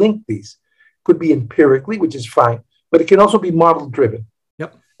way to link these could be empirically, which is fine, but it can also be model driven.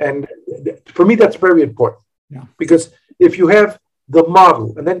 Yep. And for me, that's very important. Yeah. Because if you have the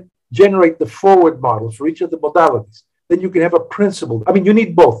model and then generate the forward models for each of the modalities, then you can have a principle. I mean, you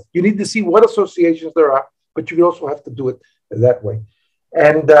need both. You need to see what associations there are, but you also have to do it that way.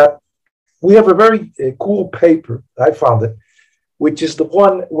 And we have a very cool paper, I found it, which is the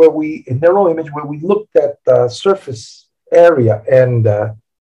one where in neuroimage, where we looked at surface area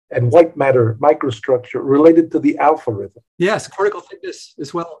and white matter microstructure related to the alpha rhythm. Yes, cortical thickness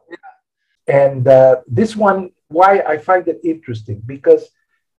as well. Yeah. And this one, why I find it interesting, because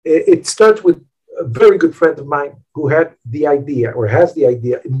it starts with a very good friend of mine who had the idea, or has the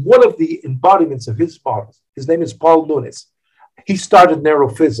idea, in one of the embodiments of his models. His name is Paul Nunes. He started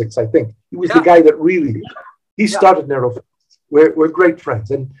neurophysics, I think. He was the guy that he started neurophysics. We're great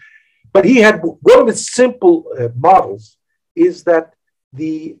friends. But he had, one of his simple models is that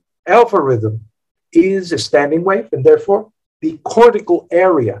the alpha rhythm is a standing wave, and therefore the cortical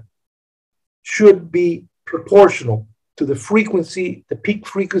area should be proportional to the frequency, the peak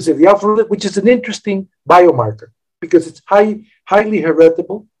frequency of the alpha rhythm, which is an interesting biomarker because it's highly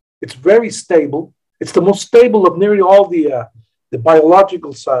heritable. It's very stable. It's the most stable of nearly all the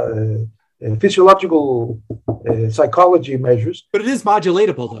biological, physiological psychology measures. But it is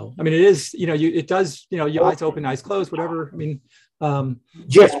modulatable, though. I mean, it is, it does, your eyes open, eyes closed, whatever. I mean,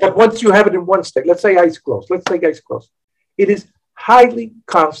 yes, but once you have it in one state, let's say eyes closed. Let's take eyes closed. It is highly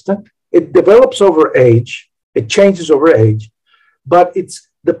constant. It develops over age. It changes over age, but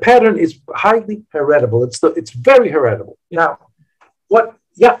the pattern is highly heritable. It's very heritable. Now,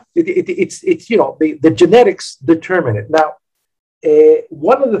 it's the genetics determine it. Now,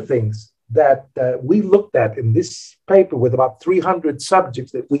 one of the things that we looked at in this paper with about 300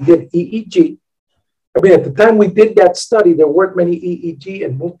 subjects that we did EEG. I mean, at the time we did that study, there weren't many EEG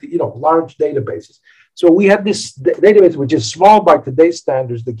and large databases. So we had this database, which is small by today's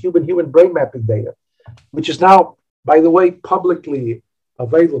standards, the Cuban human brain mapping data, which is now, by the way, publicly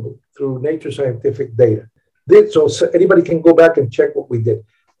available through Nature Scientific Data. So anybody can go back and check what we did.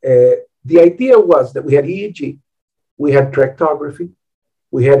 The idea was that we had EEG, we had tractography,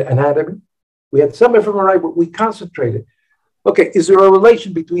 we had anatomy, we had some fMRI, but we concentrated. Okay, is there a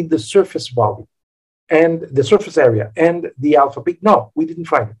relation between the surface volume and the surface area and the alpha peak? No, we didn't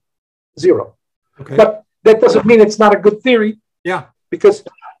find it. Zero. Okay. But that doesn't mean it's not a good theory. Yeah. Because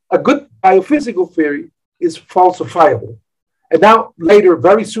a good biophysical theory is falsifiable. And now, later,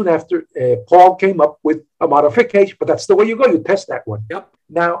 very soon after, Paul came up with a modification, but that's the way you go. You test that one. Yep.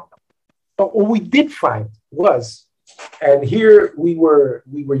 Now, but what we did find was, and here we were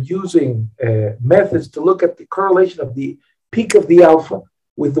using methods to look at the correlation of the peak of the alpha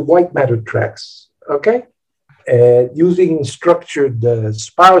with the white matter tracks. Okay. Using structured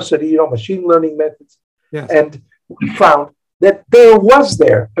sparsity, machine learning methods. Yes. And we found that there was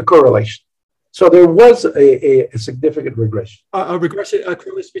a correlation. So there was a significant regression. A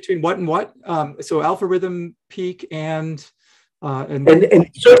correlation between what and what? So alpha rhythm peak and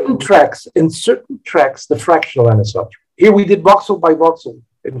certain tracks, the fractional anisotropy. Here we did voxel by voxel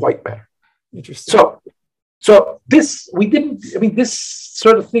in white matter. Interesting. So this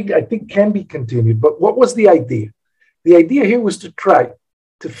sort of thing I think can be continued, but what was the idea? The idea here was to try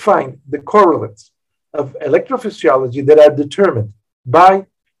to find the correlates of electrophysiology that are determined by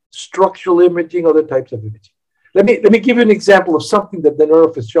structural imaging, other types of imaging. Let me give you an example of something that the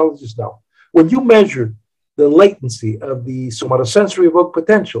neurophysiologists know. When you measure the latency of the somatosensory evoked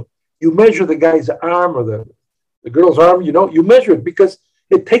potential, you measure the guy's arm or the girl's arm, you measure it because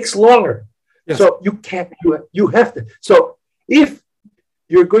it takes longer. Yes. So you have to. So if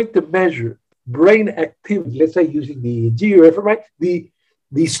you're going to measure brain activity, let's say using the EEG or fMRI,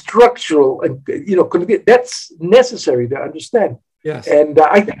 the structural and that's necessary to understand. Yes. And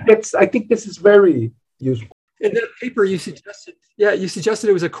I think this is very useful. In that paper, you suggested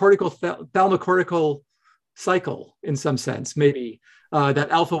it was a cortical thalamocortical cycle in some sense, maybe that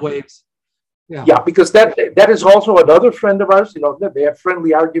alpha waves Yeah, because that is also another friend of ours. They have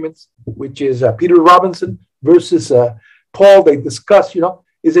friendly arguments, which is Peter Robinson versus Paul. They discuss,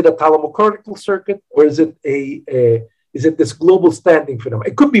 is it a thalamocortical circuit or is it is it this global standing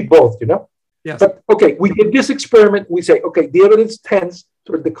phenomenon? It could be both. Yes. But okay, we did this experiment. We say, okay, the evidence tends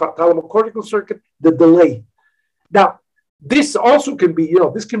toward the thalamocortical circuit, the delay. Now, this also can be,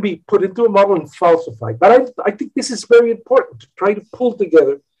 this can be put into a model and falsified. But I think this is very important to try to pull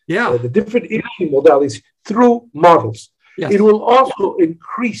together the different imaging modalities through models. Yes. It will also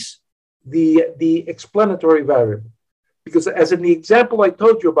increase the explanatory variable. Because as in the example I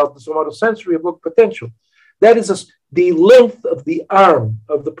told you about the somatosensory evoked potential, that is the length of the arm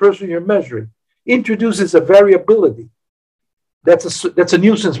of the person you're measuring introduces a variability. That's a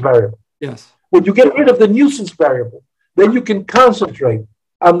nuisance variable. Yes. When you get rid of the nuisance variable, then you can concentrate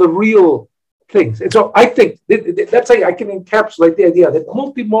on the real things. And so I think that's how I can encapsulate the idea that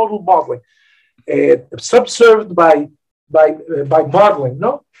multimodal modeling, subserved by modeling,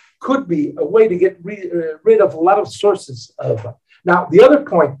 could be a way to get rid of a lot of sources of. Now, the other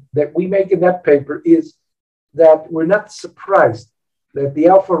point that we make in that paper is that we're not surprised that the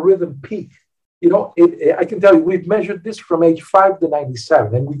alpha rhythm peak. I can tell you, we've measured this from age 5 to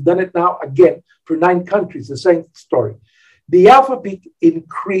 97, and we've done it now again for 9 countries, the same story. The alpha peak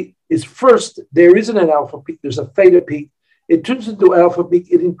increase is first, there isn't an alpha peak, there's a theta peak. It turns into alpha peak,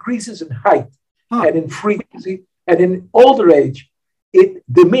 it increases in height and in frequency, and in older age, it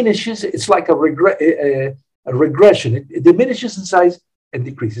diminishes. It's like a regression. It diminishes in size and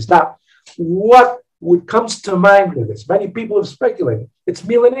decreases. Now, what comes to mind with this? Many people have speculated. It's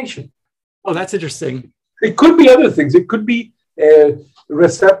myelination. Oh, that's interesting. It could be other things. It could be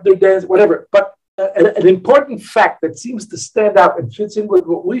receptor dance, whatever. But an important fact that seems to stand out and fits in with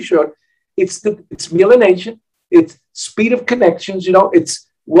what we showed, it's myelination, it's speed of connections, it's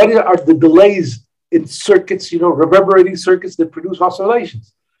what are the delays in circuits, reverberating circuits that produce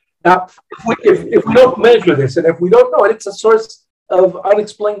oscillations. Now, if we don't measure this and if we don't know it, it's a source of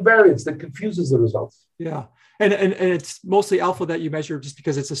unexplained variance that confuses the results. Yeah. And it's mostly alpha that you measure just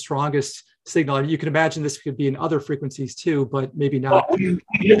because it's the strongest signal. I mean, you can imagine this could be in other frequencies too, but maybe not. Well, we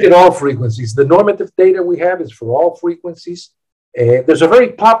look at all frequencies. The normative data we have is for all frequencies. There's a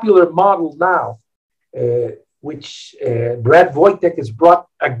very popular model now, which Brad Wojtek has brought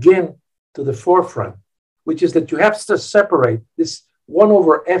again to the forefront, which is that you have to separate this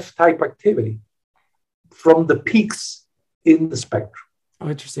 1/f type activity from the peaks in the spectrum. Oh,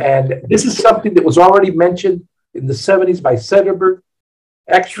 interesting. And this is something that was already mentioned in the 70s by Sederberg.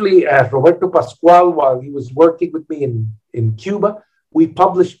 Actually, Roberto Pascual, while he was working with me in Cuba, we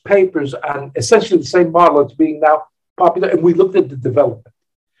published papers on essentially the same model that's being now popular, and we looked at the development.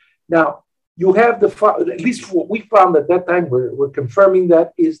 Now, you have at least what we found at that time, we're confirming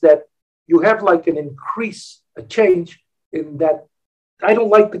that, is that you have like an increase, a change in that. I don't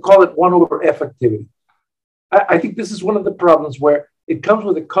like to call it 1/f activity. I think this is one of the problems where it comes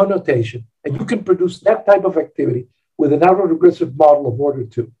with a connotation, and you can produce that type of activity with an autoregressive model of order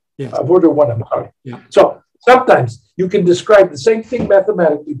 2, of order 1, I'm sorry. Yeah. So sometimes you can describe the same thing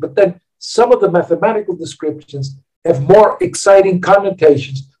mathematically, but then some of the mathematical descriptions have more exciting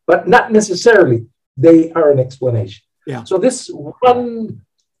connotations, but not necessarily they are an explanation. Yeah. So this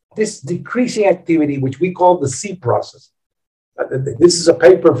decreasing activity, which we call the C process, this is a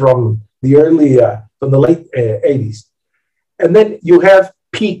paper from the late 80s. And then you have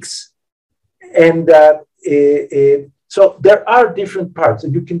peaks. And so there are different parts,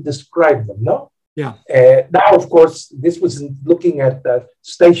 and you can describe them, no? Yeah. Now, of course, this was looking at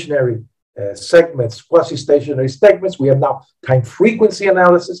stationary segments, quasi-stationary segments. We have now time frequency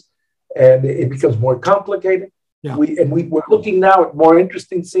analysis, and it becomes more complicated. Yeah. We're looking now at more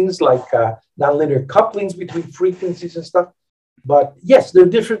interesting things like nonlinear couplings between frequencies and stuff. But yes, there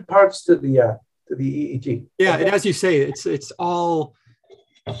are different parts to the EEG. Yeah, and as you say, it's all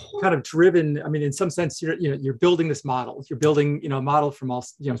kind of driven. I mean, in some sense, you're building this model. You're building, a model from all,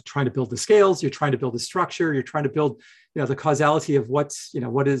 trying to build the scales. You're trying to build the structure. You're trying to build, the causality of what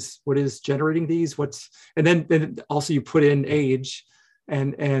is generating these. And then also you put in age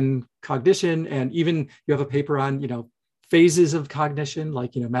and cognition, and even you have a paper on, phases of cognition,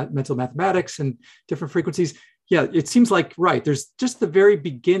 like, mental mathematics and different frequencies. Yeah, it seems like, right, there's just the very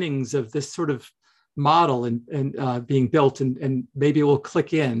beginnings of this sort of model and being built, and maybe it will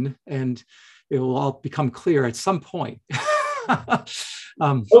click in and it will all become clear at some point.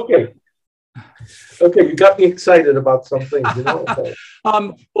 Okay, you got me excited about some things.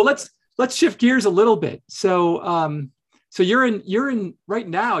 Well, let's shift gears a little bit. So you're in right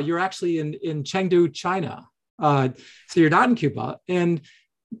now. You're actually in Chengdu, China. So you're not in Cuba, and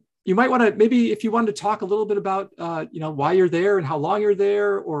you might want to, maybe if you wanted to talk a little bit about, why you're there and how long you're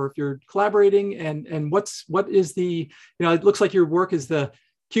there, or if you're collaborating, and what is the, it looks like your work is the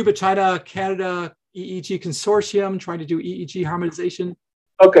Cuba, China, Canada EEG Consortium trying to do EEG harmonization.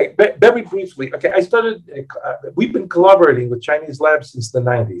 Okay, very briefly. Okay, we've been collaborating with Chinese labs since the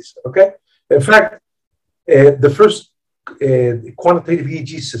 90s. Okay, in fact, the first quantitative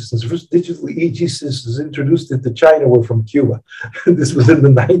EEG systems, the first digital EEG systems introduced into China were from Cuba. This was in the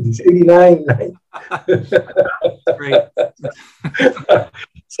 90s, 89, 90. Great.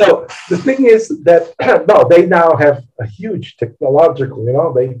 So the thing is that, no, they now have a huge technological,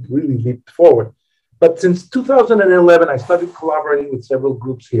 they really leaped forward. But since 2011, I started collaborating with several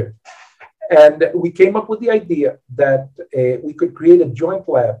groups here. And we came up with the idea that we could create a joint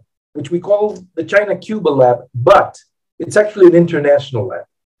lab, which we call the China-Cuba lab, but it's actually an international lab.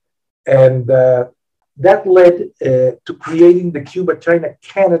 And that led to creating the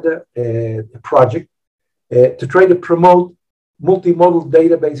Cuba-China-Canada project to try to promote multimodal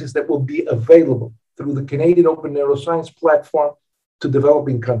databases that will be available through the Canadian Open Neuroscience Platform to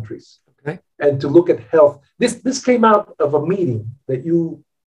developing countries. Okay. And to look at health. This came out of a meeting that you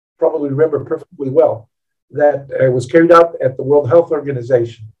probably remember perfectly well, that was carried out at the World Health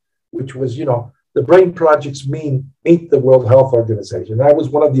Organization, which was, the brain projects meet the World Health Organization. I was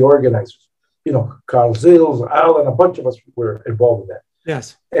one of the organizers. Carl Zils, Alan, a bunch of us were involved in that.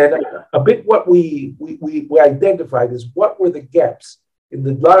 Yes. And a bit what we identified is what were the gaps in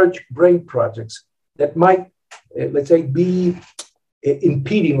the large brain projects that might, let's say, be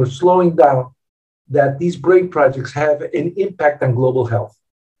impeding or slowing down that these brain projects have an impact on global health.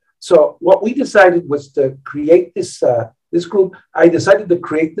 So what we decided was to create this group. I decided to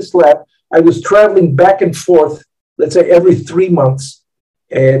create this lab. I was traveling back and forth, let's say every 3 months,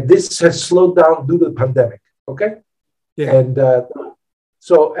 and this has slowed down due to the pandemic. Okay, yeah. And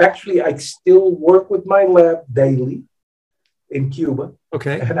so actually, I still work with my lab daily in Cuba.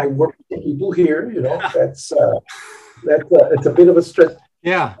 Okay, and I work with people here. That's it's a bit of a stress.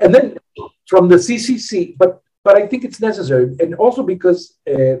 Yeah, and then from the CCC, but I think it's necessary, and also because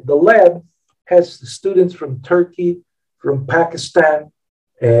the lab has students from Turkey, from Pakistan,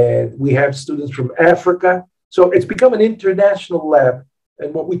 and we have students from Africa. So it's become an international lab.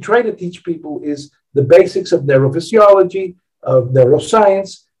 And what we try to teach people is the basics of neurophysiology, of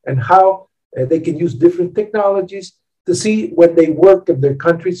neuroscience, and how they can use different technologies to see when they work in their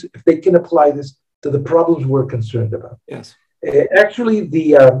countries, if they can apply this to the problems we're concerned about. Yes. Actually,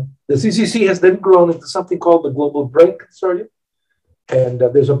 the CCC has then grown into something called the Global Brain Consortium. And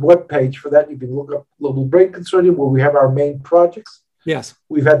there's a web page for that. You can look up Global Brain Consortium, where we have our main projects. Yes.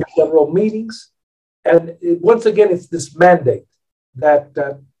 We've had several meetings. And once again, it's this mandate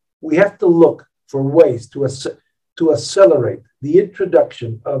that we have to look for ways to accelerate the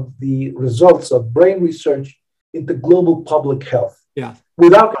introduction of the results of brain research into global public health. Yeah.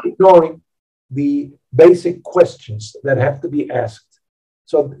 Without ignoring the basic questions that have to be asked.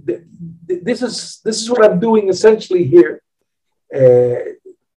 So this is what I'm doing essentially here.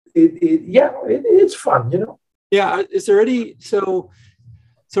 It's fun, Yeah. Is there any so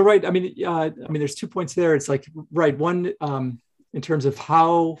right? I mean, there's 2 points there. It's like right one in terms of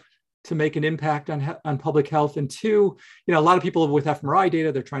how to make an impact on public health, and two, a lot of people with fMRI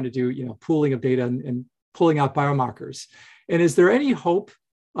data, they're trying to do pooling of data and pulling out biomarkers. And is there any hope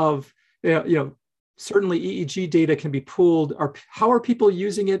of certainly EEG data can be pooled? How are people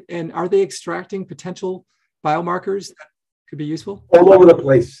using it, and are they extracting potential biomarkers that could be useful? All over the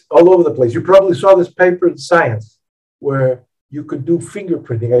place. You probably saw this paper in Science where you could do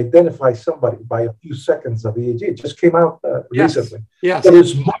fingerprinting, identify somebody by a few seconds of EEG. It just came out recently. Yes. So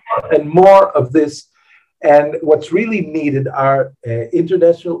there's more and more of this. And what's really needed are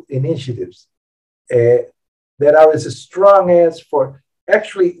international initiatives that are as strong as for.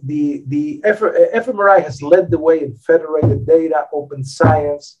 Actually, the fMRI has led the way in federated data, open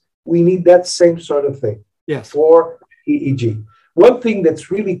science. We need that same sort of thing for EEG. One thing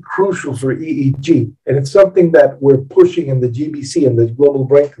that's really crucial for EEG, and it's something that we're pushing in the GBC and the Global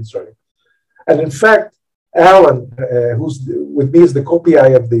Brain Consortium. And in fact, Alan, who's with me as the co-PI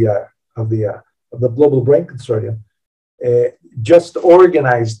of the Global Brain Consortium, just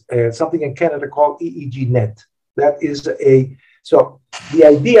organized something in Canada called EEG-NET. That is so the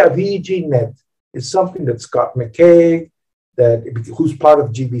idea of EEG-NET is something that Scott McKay, who's part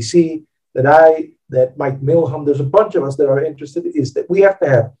of GBC, that Mike Milham, there's a bunch of us that are interested, is that we have to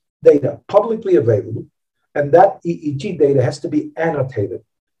have data publicly available, and that EEG data has to be annotated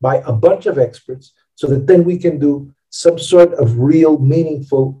by a bunch of experts so that then we can do some sort of real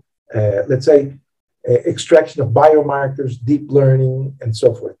meaningful, let's say, extraction of biomarkers, deep learning, and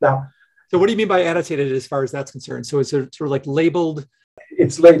so forth. Now, so what do you mean by annotated as far as that's concerned? So is it sort of like labeled?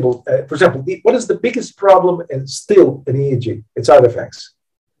 It's labeled. For example, what is the biggest problem and still in EEG? It's artifacts.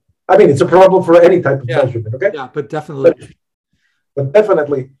 I mean, it's a problem for any type of measurement, okay? Yeah, but definitely. But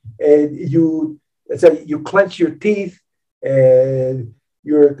definitely, let's say you clench your teeth, and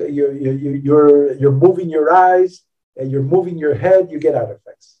you're moving your eyes, and you're moving your head, you get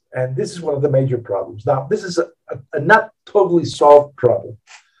artifacts. And this is one of the major problems. Now, this is a not totally solved problem.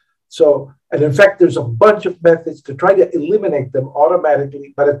 So, and in fact, there's a bunch of methods to try to eliminate them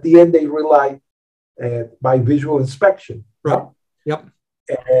automatically, but at the end, they rely by visual inspection. Right. Yep.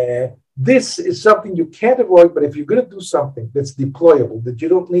 This is something you can't avoid, but if you're going to do something that's deployable, that you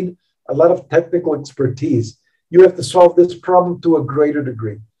don't need a lot of technical expertise, you have to solve this problem to a greater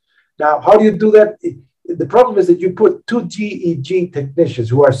degree. Now, how do you do that? The problem is that you put two GEG technicians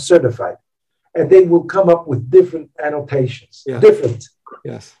who are certified, and they will come up with different annotations. Yeah. Different.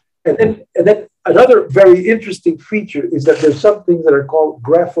 Yes. And then another very interesting feature is that there's some things that are called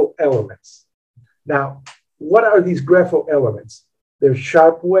grapho elements. Now, what are these grapho elements? They're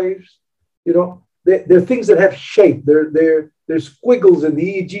sharp waves, they're things that have shape. They're squiggles in the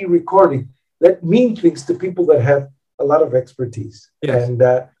EEG recording that mean things to people that have a lot of expertise. Yes.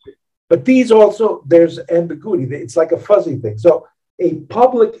 But these also, there's ambiguity. It's like a fuzzy thing. So a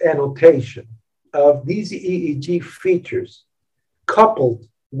public annotation of these EEG features coupled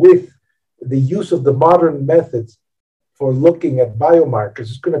with the use of the modern methods for looking at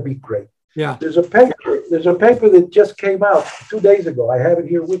biomarkers is going to be great. Yeah. There's a paper that just came out 2 days ago. I have it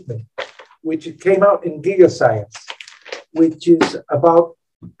here with me, which it came out in GigaScience, which is about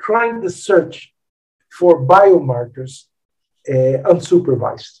trying to search for biomarkers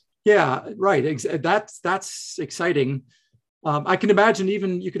unsupervised. Yeah, right. That's exciting. I can imagine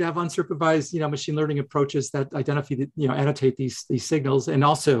even you could have unsupervised, machine learning approaches that identify, annotate these signals and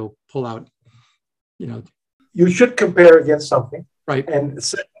also pull out, You should compare against something. Right. And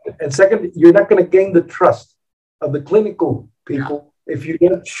second, you're not going to gain the trust of the clinical people if you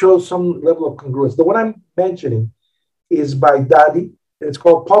don't show some level of congruence. The one I'm mentioning is by Dadi. It's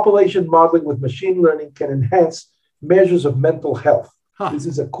called Population Modeling with Machine Learning Can Enhance Measures of Mental Health. Huh. This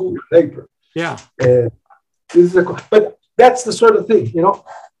is a cool paper. Yeah. But that's the sort of thing,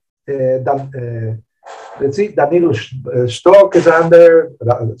 let's see, Danilo Stock is on there.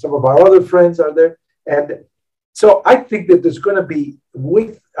 Some of our other friends are there. And so I think that there's going to be,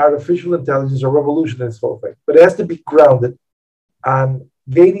 with artificial intelligence, a revolution in this whole thing. But it has to be grounded on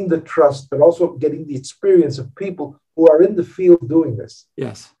gaining the trust, but also getting the experience of people who are in the field doing this.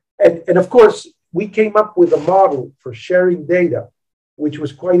 Yes. And of course, we came up with a model for sharing data, which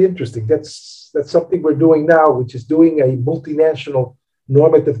was quite interesting. That's something we're doing now, which is doing a multinational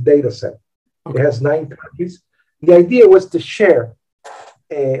normative data set. Okay. It has 9 countries. The idea was to share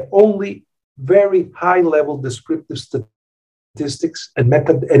only very high-level descriptive statistics and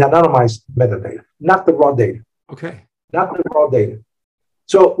anonymized metadata, not the raw data. Okay. Not the raw data.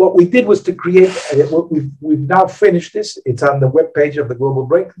 So what we did was to create, we've now finished this. It's on the webpage of the Global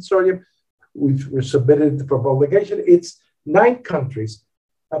Brain Consortium. We've submitted for publication. It's 9 countries,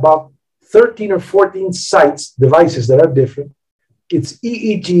 about 13 or 14 sites, devices that are different. It's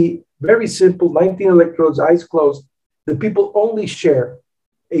EEG, very simple, 19 electrodes, eyes closed. The people only share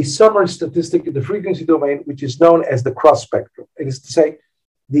a summary statistic in the frequency domain, which is known as the cross spectrum. It is to say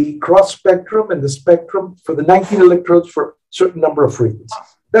the cross spectrum and the spectrum for the 19 electrodes for a certain number of frequencies.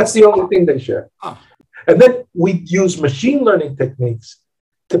 That's the only thing they share. And then we use machine learning techniques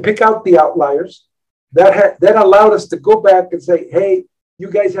to pick out the outliers. That allowed us to go back and say, hey, you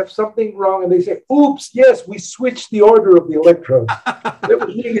guys have something wrong. And they say, oops, yes, we switched the order of the electrodes. That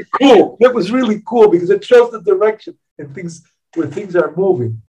was really cool. That was really cool because it shows the direction and things where things are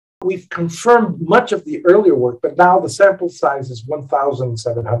moving. We've confirmed much of the earlier work, but now the sample size is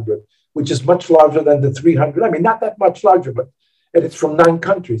 1,700, which is much larger than the 300. I mean, not that much larger, and it's from 9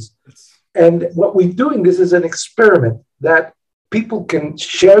 countries. And what we're doing, this is an experiment that people can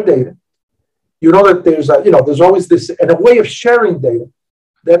share data. You know that there's always this, and a way of sharing data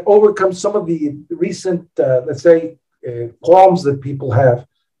that overcomes some of the recent, let's say, qualms that people have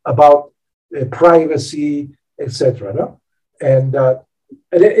about privacy, etc. No? And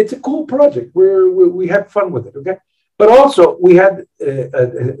it's a cool project. We had fun with it, okay? But also we've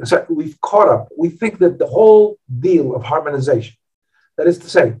caught up. We think that the whole deal of harmonization, that is to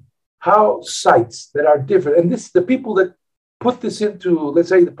say, how sites that are different, and the people that put this into, let's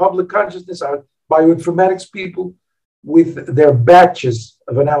say, the public consciousness are bioinformatics people with their batches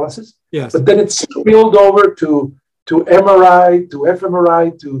of analysis. Yes. But then it's spilled over to MRI, to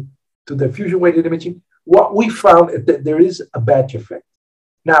fMRI, to to the fusion weighted imaging, what we found is that there is a batch effect.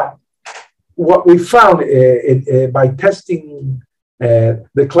 Now, what we found by testing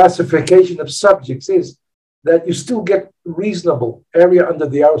the classification of subjects is that you still get reasonable area under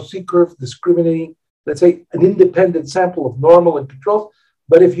the ROC curve, discriminating, let's say, an independent sample of normal and controls.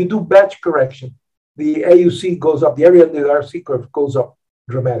 But if you do batch correction, the AUC goes up, the area under the ROC curve goes up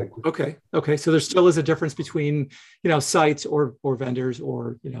dramatically. Okay. So there still is a difference between, sites or vendors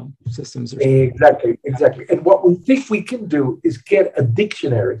or, systems. Or Exactly. And what we think we can do is get a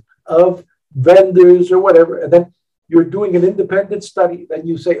dictionary of vendors or whatever, and then you're doing an independent study, then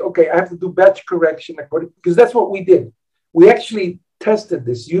you say, okay, I have to do batch correction because that's what we did. We actually tested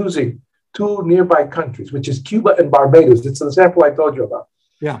this using two nearby countries, which is Cuba and Barbados. It's the sample I told you about.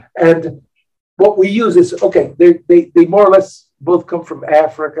 Yeah. And what we use is, okay, they more or less both come from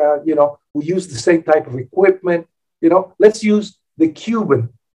Africa. We use the same type of equipment. Let's use the Cuban,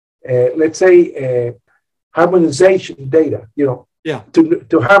 let's say, harmonization data,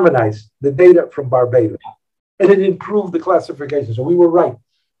 to harmonize the data from Barbados. And it improved the classification. So we were right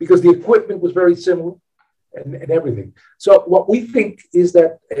because the equipment was very similar and everything. So what we think is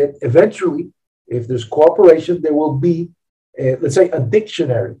that eventually, if there's cooperation, there will be, let's say, a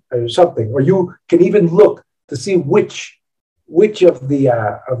dictionary or something, or you can even look to see which of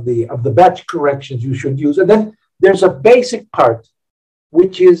the batch corrections you should use. And then there's a basic part,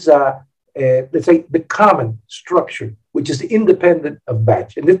 which is, let's say, the common structure, which is independent of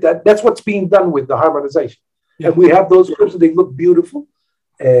batch. And that's what's being done with the harmonization. Yeah. And we have those curves, they look beautiful.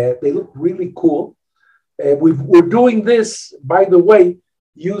 They look really cool. We're doing this, by the way,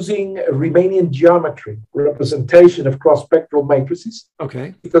 using a Riemannian geometry representation of cross-spectral matrices.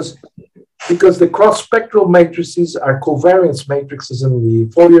 Okay. Because the cross-spectral matrices are covariance matrices in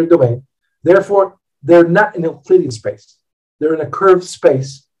the Fourier domain. Therefore, they're not in Euclidean space. They're in a curved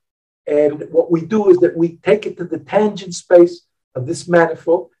space. And what we do is that we take it to the tangent space of this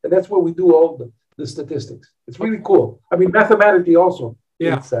manifold, and that's where we do all the statistics. It's really cool. I mean, mathematically also.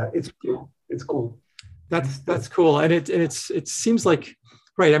 Yeah. It's cool. It's cool. That's cool. And it seems like,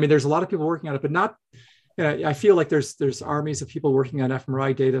 right. I mean, there's a lot of people working on it, but not, I feel like there's armies of people working on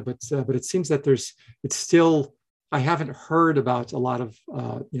fMRI data, but it seems that it's still, I haven't heard about a lot of,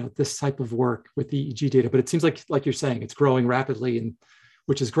 this type of work with the EEG data, but it seems like you're saying it's growing rapidly, and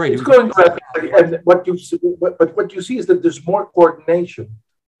which is great. It's growing rapidly. And what you see is that there's more coordination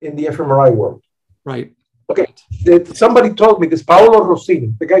in the fMRI world. Right. Okay. Somebody told me this, Paolo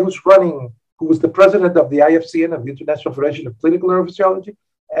Rossini, the guy who was the president of the IFCN, of the International Federation of Clinical Neurophysiology.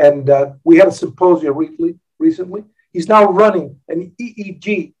 And we had a symposium recently. He's now running an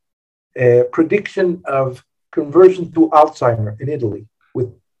EEG prediction of conversion to Alzheimer in Italy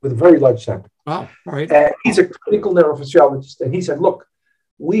with a very large sample. Wow. All right. He's a clinical neurophysiologist. And he said, look,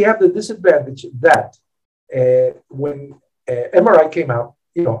 we have the disadvantage that when MRI came out,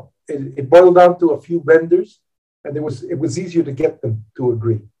 it boiled down to a few vendors, and it was easier to get them to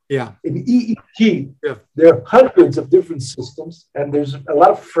agree. Yeah. In EEG, there are hundreds of different systems, and there's a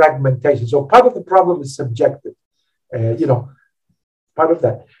lot of fragmentation. So part of the problem is subjective, part of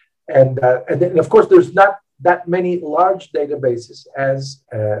that. And then, of course, there's not that many large databases as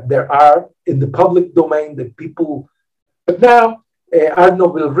there are in the public domain that people. But now, Arno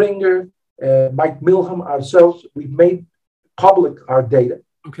Wilringer, Mike Milham, ourselves, we've made public our data.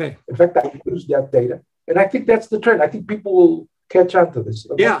 Okay. In fact, I use that data. And I think that's the trend. I think people will catch on to this.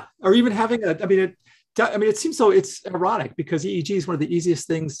 Okay? Yeah. Or even having it seems so it's ironic because EEG is one of the easiest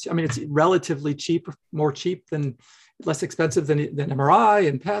things. I mean, it's relatively cheap, more cheap than, less expensive than MRI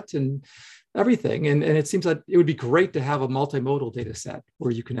and PET and everything. And it seems like it would be great to have a multimodal data set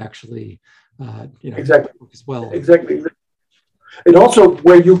where you can actually, exactly as well. Exactly. And also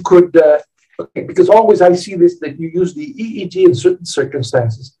where you could, because always I see this, that you use the EEG in certain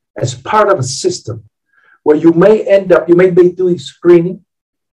circumstances as part of a system where you may be doing screening,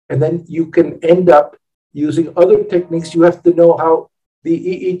 and then you can end up using other techniques. You have to know how the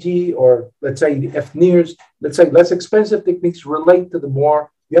EEG, or let's say the FNIRS, let's say less expensive techniques relate to the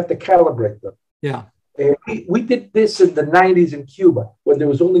more, you have to calibrate them. Yeah. We did this in the 90s in Cuba when there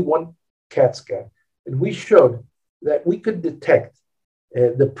was only one CAT scan. And we showed that we could detect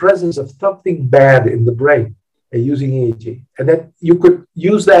the presence of something bad in the brain using EEG. And then you could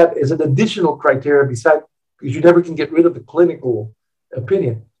use that as an additional criteria besides, because you never can get rid of the clinical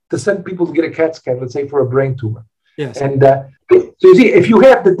opinion, to send people to get a CAT scan, let's say for a brain tumor. Yes. And so you see, if you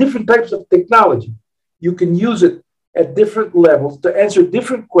have the different types of technology, you can use it at different levels to answer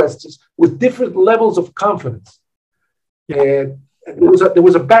different questions with different levels of confidence. Yeah. And there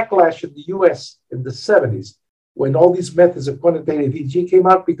was a backlash in the US in the 70s when all these methods of quantitative EEG came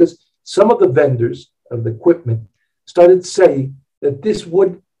out, because some of the vendors of the equipment started saying that this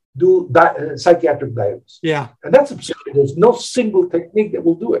would do psychiatric diagnosis. Yeah. And that's absurd. There's no single technique that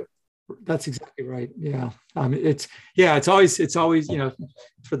will do it. That's exactly right. Yeah. It's always,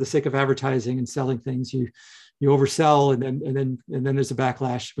 for the sake of advertising and selling things, you oversell and then there's a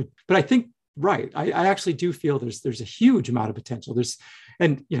backlash. But I think, right. I actually do feel there's a huge amount of potential. There's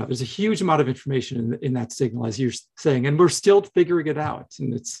a huge amount of information in that signal, as you're saying, and we're still figuring it out.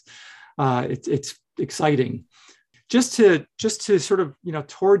 And it's exciting. Just to sort of,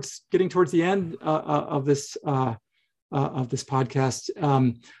 towards the end of this podcast,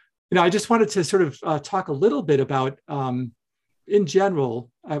 I just wanted to sort of talk a little bit about, in general,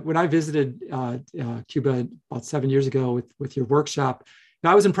 when I visited Cuba about 7 years ago with your workshop,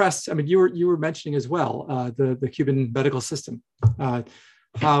 I was impressed. I mean, you were mentioning as well the Cuban medical system,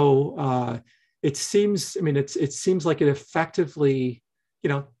 how it seems. I mean, it seems like it effectively,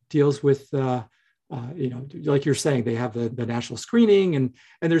 deals with. Like you're saying, they have the national screening, and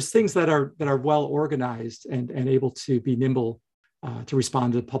there's things that are well organized and able to be nimble to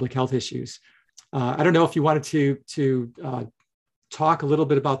respond to public health issues. I don't know if you wanted to talk a little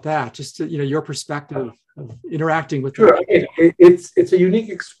bit about that, just to, your perspective of interacting with. Sure, it's a unique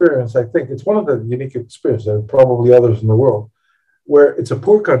experience. I think it's one of the unique experiences. There are probably others in the world where it's a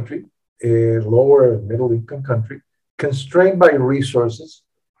poor country, a lower and middle income country, constrained by resources.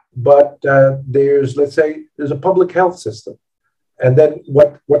 But there's a public health system. And then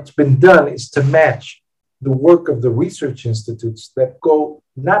what's been done is to match the work of the research institutes that go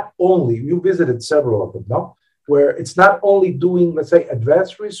not only, you visited several of them, no? Where it's not only doing,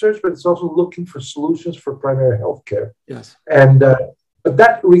 advanced research, but it's also looking for solutions for primary health care. Yes. And but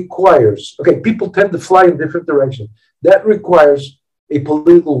that requires, people tend to fly in different directions. That requires a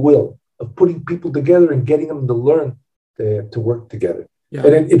political will of putting people together and getting them to learn to work together. Yeah.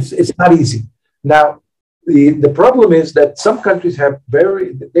 And it's not easy. Now, the problem is that some countries have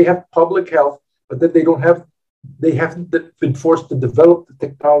public health, but then they haven't been forced to develop the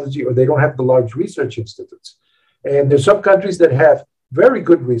technology, or they don't have the large research institutes. And there's some countries that have very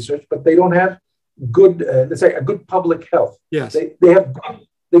good research, but they don't have good, a good public health. Yes. They have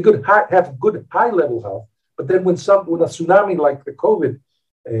good high level health, but then when a tsunami like the COVID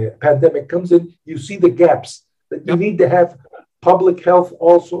pandemic comes in, you see the gaps that you need to have. Public health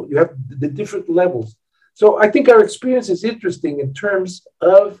also, you have the different levels. So I think our experience is interesting in terms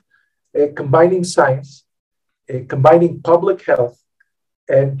of combining science, combining public health,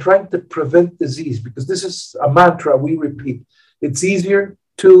 and trying to prevent disease, because this is a mantra we repeat. It's easier,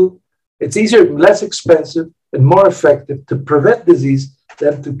 less expensive, and more effective to prevent disease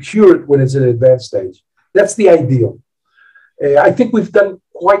than to cure it when it's in an advanced stage. That's the ideal. I think we've done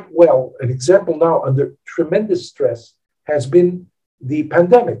quite well. An example now under tremendous stress has been the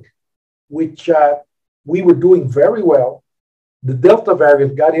pandemic, which we were doing very well. The Delta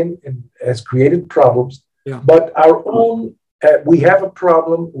variant got in and has created problems. Yeah. But our own, we have a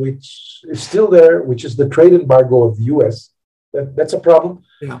problem which is still there, which is the trade embargo of the U.S. That's a problem.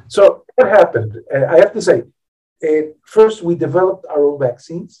 Yeah. So what happened? I have to say, first we developed our own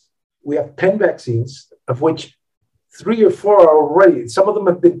vaccines. We have 10 vaccines, of which 3 or 4 are already. Some of them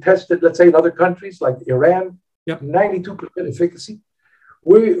have been tested, let's say, in other countries like Iran. Yep. 92% efficacy.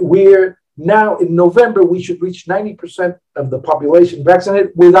 We're now in November, we should reach 90% of the population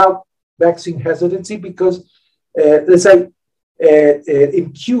vaccinated without vaccine hesitancy, because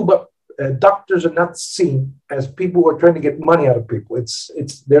in Cuba, doctors are not seen as people who are trying to get money out of people.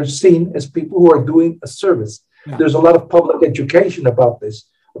 They're seen as people who are doing a service. Yeah. There's a lot of public education about this,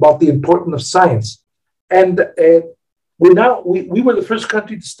 about the importance of science. And we were the first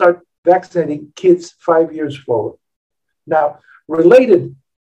country to start vaccinating kids 5 years forward. Now, related,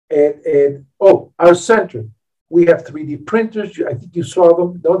 our center, we have 3D printers. I think you saw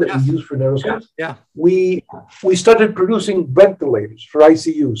them, that we use for neuroscience. Yeah. We started producing ventilators for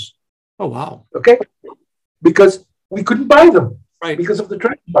ICUs. Oh, wow. Okay? Because we couldn't buy them because of the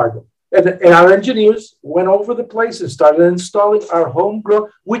trade embargo. And our engineers went over the place and started installing our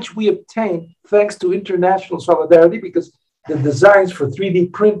homegrown, which we obtained thanks to international solidarity, because the designs for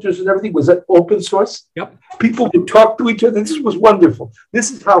 3D printers and everything was at open source. Yep. People would talk to each other. This was wonderful.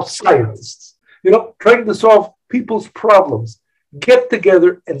 This is how scientists, trying to solve people's problems, get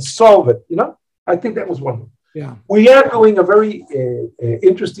together and solve it. I think that was wonderful. Yeah. We are doing a very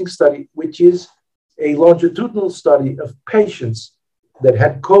interesting study, which is a longitudinal study of patients that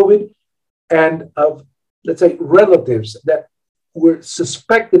had COVID and of, let's say, relatives that were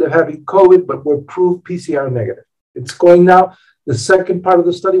suspected of having COVID but were proved PCR negative. It's going now. The second part of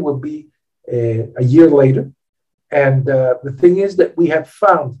the study will be a year later. And the thing is that we have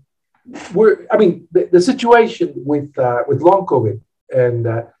found the situation with long COVID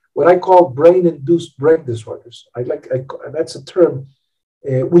and what I call brain-induced brain disorders. That's a term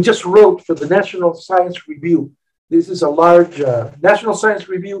we just wrote for the National Science Review. This is a large National Science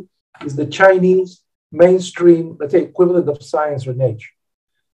Review is the Chinese mainstream, let's say, equivalent of Science or Nature.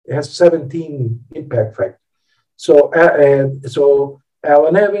 It has 17 impact factors. So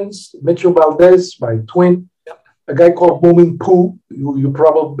Alan Evans, Mitchell Valdez, my twin, a guy called Mo-Ming Pu, who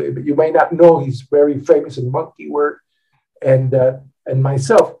you may not know, he's very famous in monkey work, and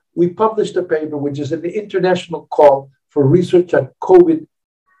myself. We published a paper which is an international call for research on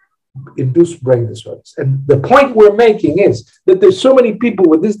COVID-induced brain disorders. And the point we're making is that there's so many people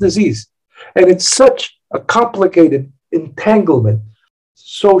with this disease, and it's such a complicated entanglement,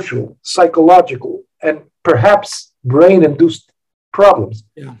 social, psychological, and perhaps brain-induced problems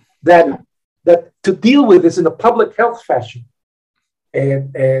that to deal with this in a public health fashion,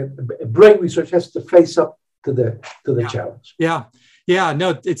 and brain research has to face up to the challenge. No,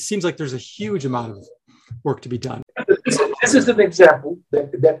 it seems like there's a huge amount of work to be done. This is an example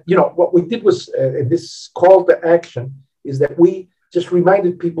that what we did was in this call to action is that we just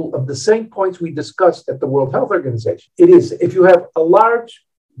reminded people of the same points we discussed at the World Health Organization. It is, if you have a large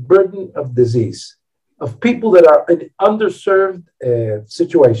burden of disease, of people that are in underserved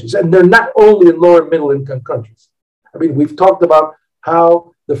situations, and they're not only in lower middle income countries. I mean, we've talked about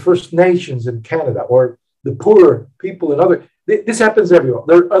how the First Nations in Canada or the poorer people in this happens everywhere.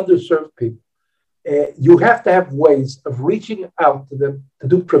 They're underserved people. You have to have ways of reaching out to them to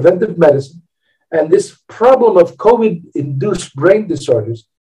do preventive medicine. And this problem of COVID-induced brain disorders,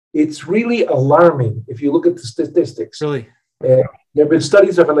 it's really alarming if you look at the statistics. Really? There have been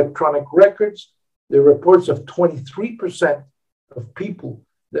studies of electronic records. There are reports of 23% of people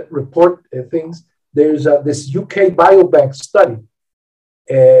that report things. There's this UK Biobank study,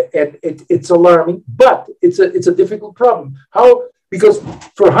 and it's alarming, but it's a difficult problem. How? Because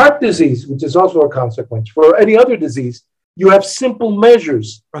for heart disease, which is also a consequence, for any other disease, you have simple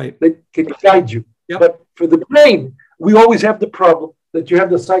measures that can guide you. Yep. But for the brain, we always have the problem that you have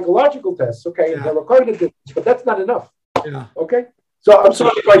the psychological tests, and the cognitive, but that's not enough. Yeah. Okay. So I'm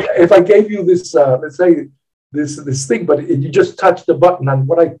sorry if I gave you this, let's say, this thing, but you just touched the button on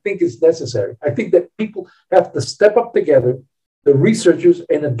what I think is necessary. I think that people have to step up together, the researchers,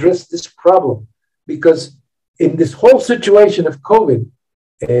 and address this problem, because in this whole situation of COVID,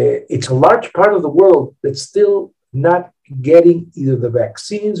 it's a large part of the world that's still not getting either the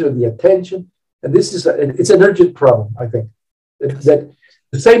vaccines or the attention, and this is it's an urgent problem. I think that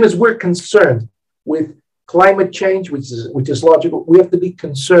the same as we're concerned with climate change, which is logical, we have to be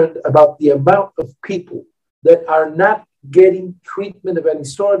concerned about the amount of people that are not getting treatment of any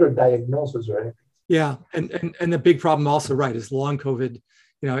sort or diagnosis or anything. Yeah, and the big problem also, is long COVID,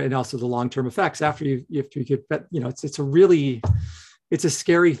 and also the long-term effects after you get, it's a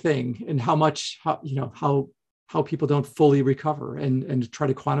scary thing, and how people don't fully recover, and try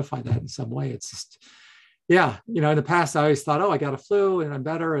to quantify that in some way. It's just, in the past I always thought, I got a flu and I'm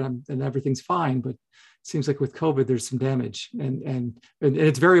better and everything's fine, but it seems like with COVID, there's some damage, and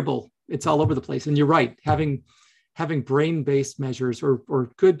it's variable. It's all over the place. And you're right, having brain-based measures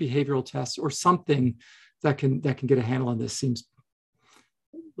or good behavioral tests or something that can get a handle on this seems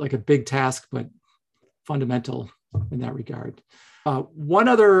like a big task, but fundamental in that regard. One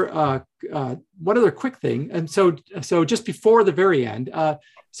other quick thing, and so just before the very end,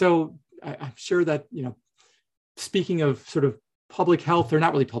 so I'm sure that speaking of sort of public health, or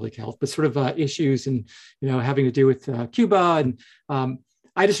not really public health, but sort of issues and having to do with Cuba, and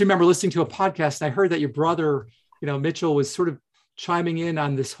I just remember listening to a podcast, and I heard that your brother, Mitchell, was sort of chiming in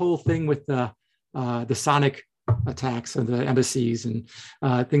on this whole thing with the sonic attacks on the embassies and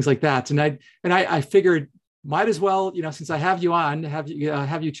things like that, and I figured might as well, since I have you on, have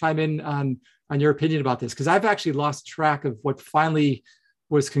you chime in on your opinion about this, because I've actually lost track of what finally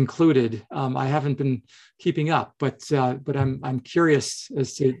was concluded. I haven't been keeping up, but I'm curious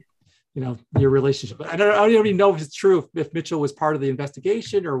as to your relationship. I don't even know if it's true if Mitchell was part of the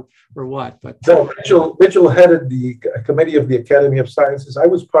investigation or what. But no, Mitchell headed the committee of the Academy of Sciences. I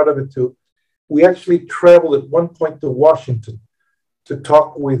was part of it too. We actually traveled at one point to Washington to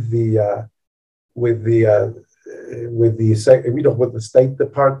talk with the State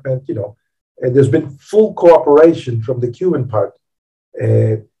Department. And there's been full cooperation from the Cuban part.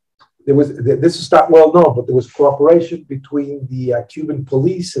 This is not well known, but there was cooperation between the Cuban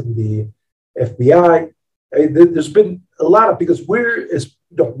police and the FBI. There's been a lot of, because we're as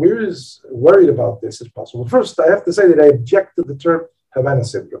worried about this as possible. First, I have to say that I object to the term Havana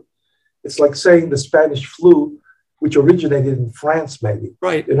syndrome. It's like saying the Spanish flu which originated in France, maybe.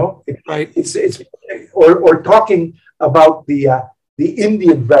 Right. Right. It's or talking about the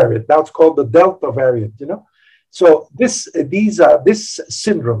Indian variant. Now it's called the Delta variant. So this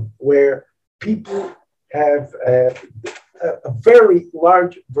syndrome where people have a very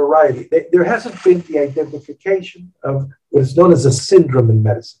large variety. There hasn't been the identification of what is known as a syndrome in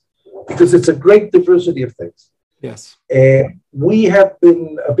medicine, because it's a great diversity of things. Yes. We have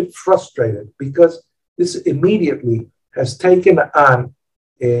been a bit frustrated because this immediately has taken on,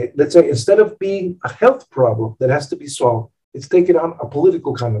 let's say, instead of being a health problem that has to be solved, it's taken on a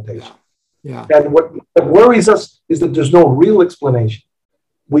political connotation. Yeah. And what worries us is that there's no real explanation.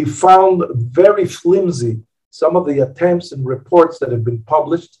 We found very flimsy some of the attempts and reports that have been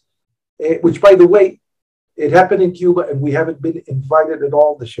published, which, by the way, it happened in Cuba, and we haven't been invited at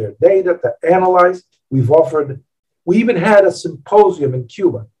all to share data, to analyze. We even had a symposium in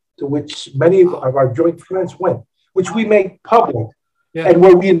Cuba to which many of our joint friends went, which we made public, and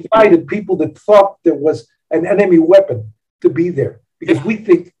where we invited people that thought there was an enemy weapon to be there, because we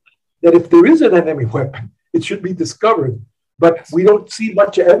think that if there is an enemy weapon, it should be discovered. But we don't see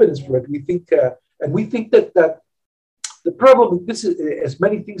much evidence for it. We think, that the problem with this is, as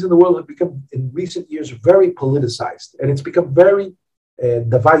many things in the world have become in recent years very politicized, and it's become very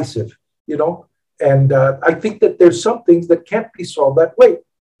divisive, And I think that there's some things that can't be solved that way.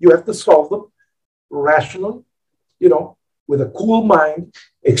 You have to solve them rationally, with a cool mind,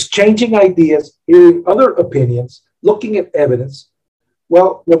 exchanging ideas, hearing other opinions, looking at evidence.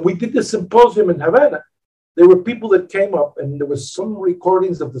 Well, when we did the symposium in Havana, there were people that came up, and there was some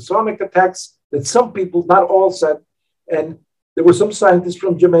recordings of the sonic attacks that some people, not all, said, and there were some scientists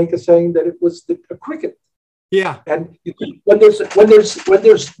from Jamaica saying that it was a cricket. Yeah. And when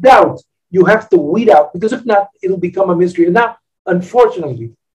there's doubt, you have to weed out, because if not, it'll become a mystery. And now,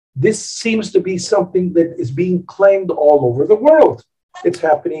 unfortunately, this seems to be something that is being claimed all over the world. It's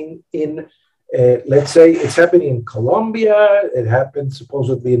happening in, let's say, it's happening in Colombia. It happened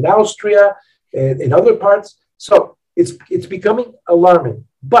supposedly in Austria and in other parts. So it's becoming alarming.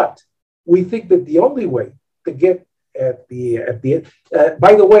 But we think that the only way to get at the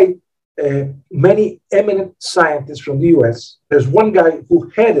by the way, many eminent scientists from the U.S. There's one guy who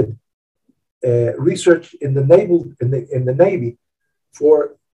headed research in the Navy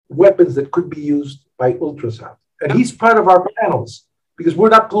for weapons that could be used by ultrasound, and he's part of our panels because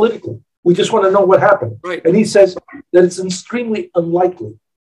we're not political. We just want to know what happened, right. And he says that it's extremely unlikely.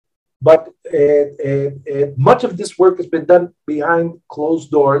 But much of this work has been done behind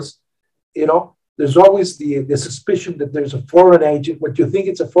closed doors. There's always the suspicion that there's a foreign agent. When you think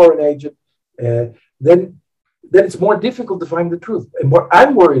it's a foreign agent, then it's more difficult to find the truth. And what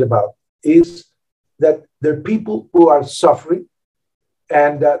I'm worried about is that there are people who are suffering.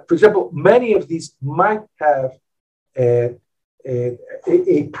 And for example, many of these might have a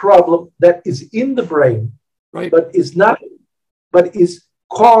problem that is in the brain, right. but is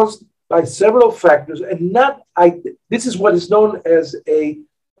caused by several factors, and this is what is known as a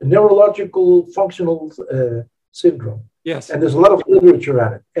neurological functional syndrome. Yes. And there's a lot of literature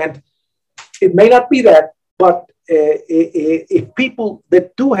on it. And it may not be that, but if people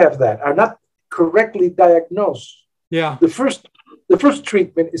that do have that are not correctly diagnosed, the first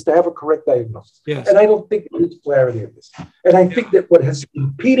treatment is to have a correct diagnosis. Yes. And I don't think there's clarity of this. And I think that what has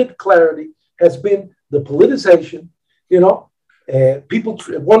impeded clarity has been the politicization, people,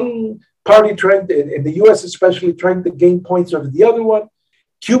 one party trying to, in the US especially, trying to gain points over the other one.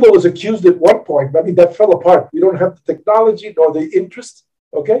 Cuba was accused at one point, but that fell apart. We don't have the technology nor the interest,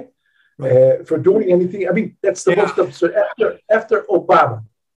 for doing anything. That's the most absurd. After Obama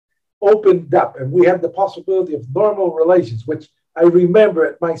opened up and we had the possibility of normal relations, which I remember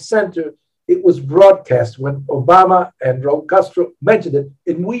at my center, it was broadcast when Obama and Raul Castro mentioned it,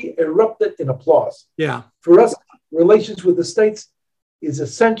 and we erupted in applause. Yeah. For us, relations with the States is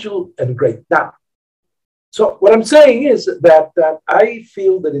essential and great. Now, so what I'm saying is that I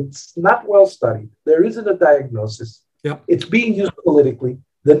feel that it's not well studied. There isn't a diagnosis. Yep. It's being used politically.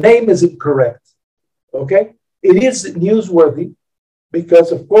 The name is incorrect. Okay? It is newsworthy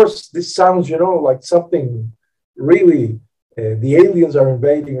because, of course, this sounds, like something really, the aliens are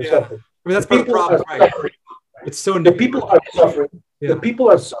invading or something. That's part of the problem, right? It's so the people are suffering. Yeah. The people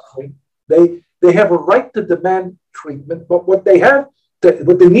are suffering. They have a right to demand treatment, but what they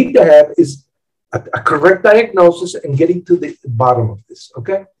need to have is a correct diagnosis and getting to the bottom of this.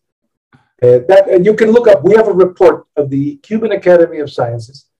 Okay, and you can look up. We have a report of the Cuban Academy of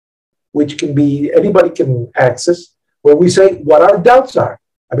Sciences, which anybody can access, where we say what our doubts are.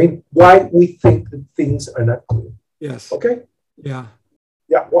 Why we think that things are not clear. Yes. Okay. Yeah.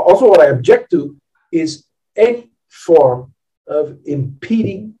 Yeah. Well, also, what I object to is any form of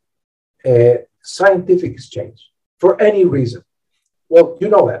impeding scientific exchange for any reason. Well, you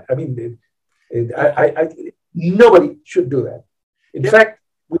know that. I mean, nobody should do that. In fact,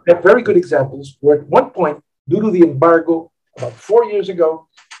 we have very good examples where at one point, due to the embargo about 4 years ago,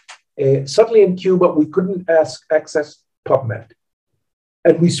 suddenly in Cuba, we couldn't access PubMed.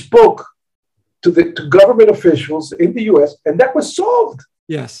 And we spoke to government officials in the US, and that was solved.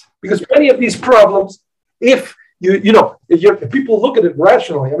 Yes. Because many of these problems, if if people look at it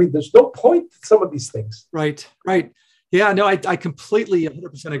rationally, I mean, there's no point to some of these things. Right. Yeah, no, I completely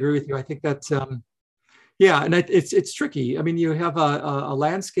 100% agree with you. I think that, and it's tricky. I mean, you have a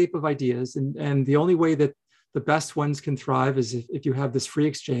landscape of ideas, and the only way that the best ones can thrive is if you have this free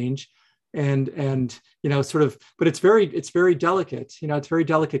exchange, and sort of. But it's very delicate. It's very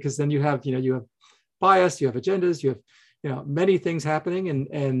delicate because then you have bias, you have agendas, you have many things happening,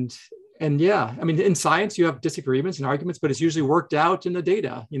 and yeah, I mean, in science you have disagreements and arguments, but it's usually worked out in the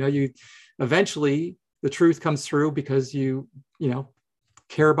data. You eventually the truth comes through because you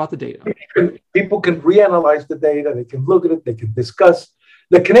care about the data. People can reanalyze the data. They can look at it. They can discuss.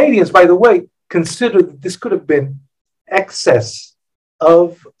 The Canadians, by the way, consider that this could have been excess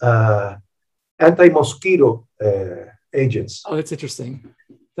of anti-mosquito agents. Oh, that's interesting.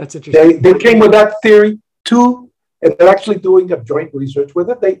 They came with that theory too, and they're actually doing a joint research with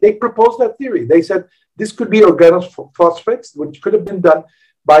it. They proposed that theory. They said this could be organophosphates, which could have been done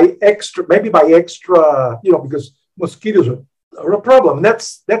by extra, because mosquitoes are a problem. And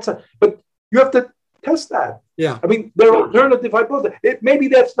but you have to test that. Yeah. I mean, there are alternative hypotheses. Maybe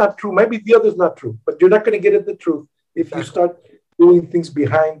that's not true. Maybe the other's not true, but you're not going to get at the truth if you start doing things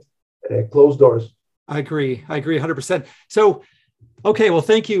behind closed doors. I agree 100%. So, okay, well,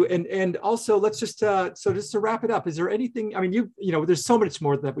 thank you. And also let's just to wrap it up, is there anything, I mean, there's so much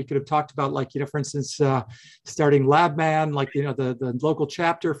more that we could have talked about, like, for instance, starting LabMan, like, the local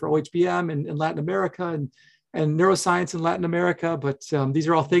chapter for OHBM in Latin America and neuroscience in Latin America. But these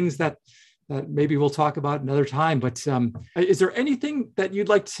are all things that maybe we'll talk about another time. But is there anything that you'd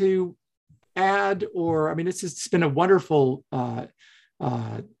like to add? Or, I mean, it's been a wonderful,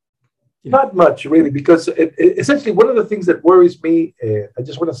 Not much, really, because essentially one of the things that worries me, I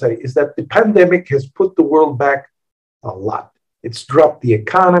just want to say, is that the pandemic has put the world back a lot. It's dropped the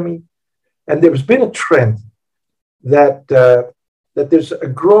economy, and there's been a trend that there's a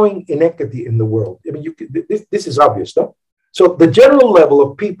growing inequity in the world. I mean, this is obvious, no? So the general level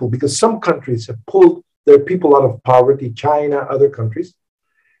of people, because some countries have pulled their people out of poverty, China, other countries.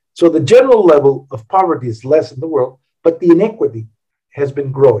 So the general level of poverty is less in the world, but the inequity has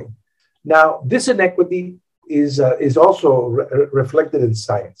been growing. Now, this inequity is also reflected in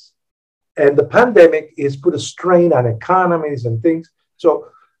science. And the pandemic has put a strain on economies and things. So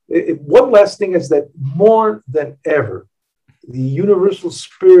one last thing is that more than ever, the universal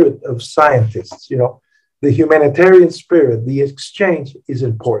spirit of scientists, the humanitarian spirit, the exchange is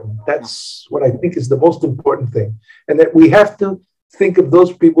important. That's what I think is the most important thing. And that we have to think of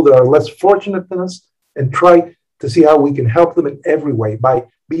those people that are less fortunate than us and try to see how we can help them in every way by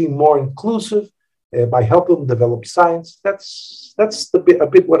being more inclusive, by helping them develop science. That's a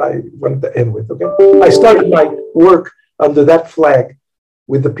bit what I wanted to end with. Okay, I started my work under that flag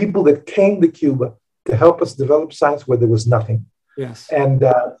with the people that came to Cuba to help us develop science where there was nothing. Yes, and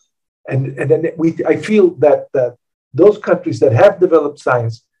then I feel that those countries that have developed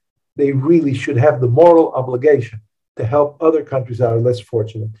science, they really should have the moral obligation to help other countries that are less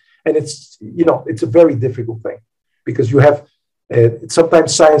fortunate. And it's a very difficult thing because you have.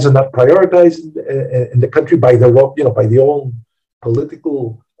 Sometimes science is not prioritized in the country by the own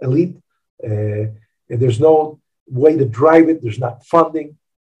political elite. And there's no way to drive it. There's not funding.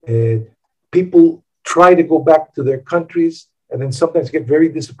 People try to go back to their countries and then sometimes get very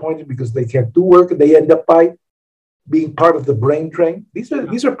disappointed because they can't do work and they end up by being part of the brain drain.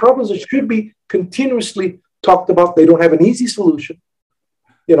 These are problems that should be continuously talked about. They don't have an easy solution.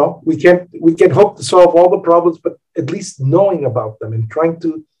 We can't hope to solve all the problems, but at least knowing about them and trying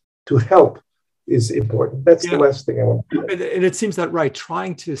to help is important. That's the last thing I want to do. And it seems that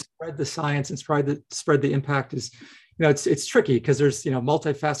trying to spread the science and spread the impact is, it's tricky because there's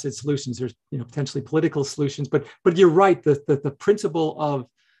multifaceted solutions. There's potentially political solutions, but you're right. The principle of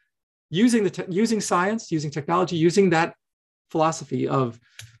using science, using technology, using that philosophy of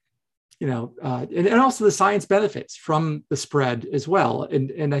and also the science benefits from the spread as well.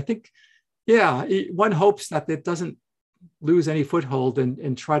 And I think, one hopes that it doesn't lose any foothold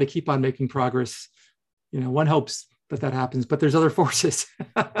and try to keep on making progress. One hopes that happens, but there's other forces.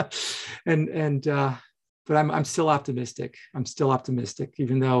 But I'm still optimistic.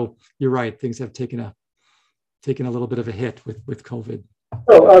 Even though you're right, things have taken taken a little bit of a hit with COVID.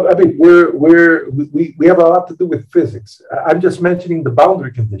 Well, I mean, we have a lot to do with physics. I'm just mentioning the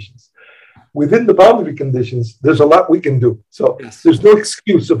boundary conditions. Within the boundary conditions, there's a lot we can do. So Yes. there's no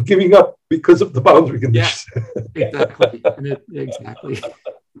excuse of giving up because of the boundary conditions. Yeah, exactly. Exactly.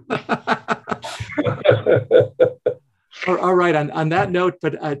 All right. On that note,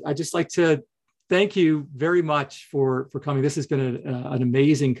 but I'd just like to thank you very much for coming. This has been an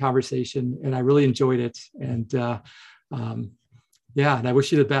amazing conversation, and I really enjoyed it. And and I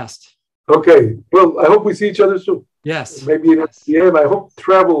wish you the best. Okay. Well, I hope we see each other soon. Yes. Maybe in FBM. I hope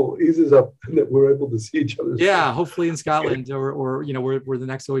travel eases up and that we're able to see each other. Yeah, hopefully in Scotland or where the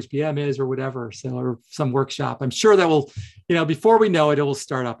next OHBM is or whatever. So, or some workshop. I'm sure that will, before we know it, it will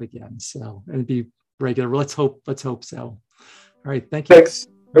start up again. So, and be regular. Let's hope so. All right. Thank you. Thanks.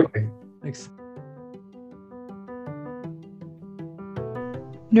 Okay. Thanks.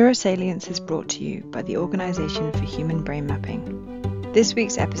 Neurosalience is brought to you by the Organisation for Human Brain Mapping. This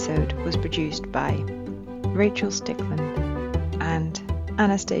week's episode was produced by Rachel Stickland and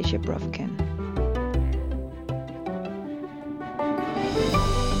Anastasia Brovkin.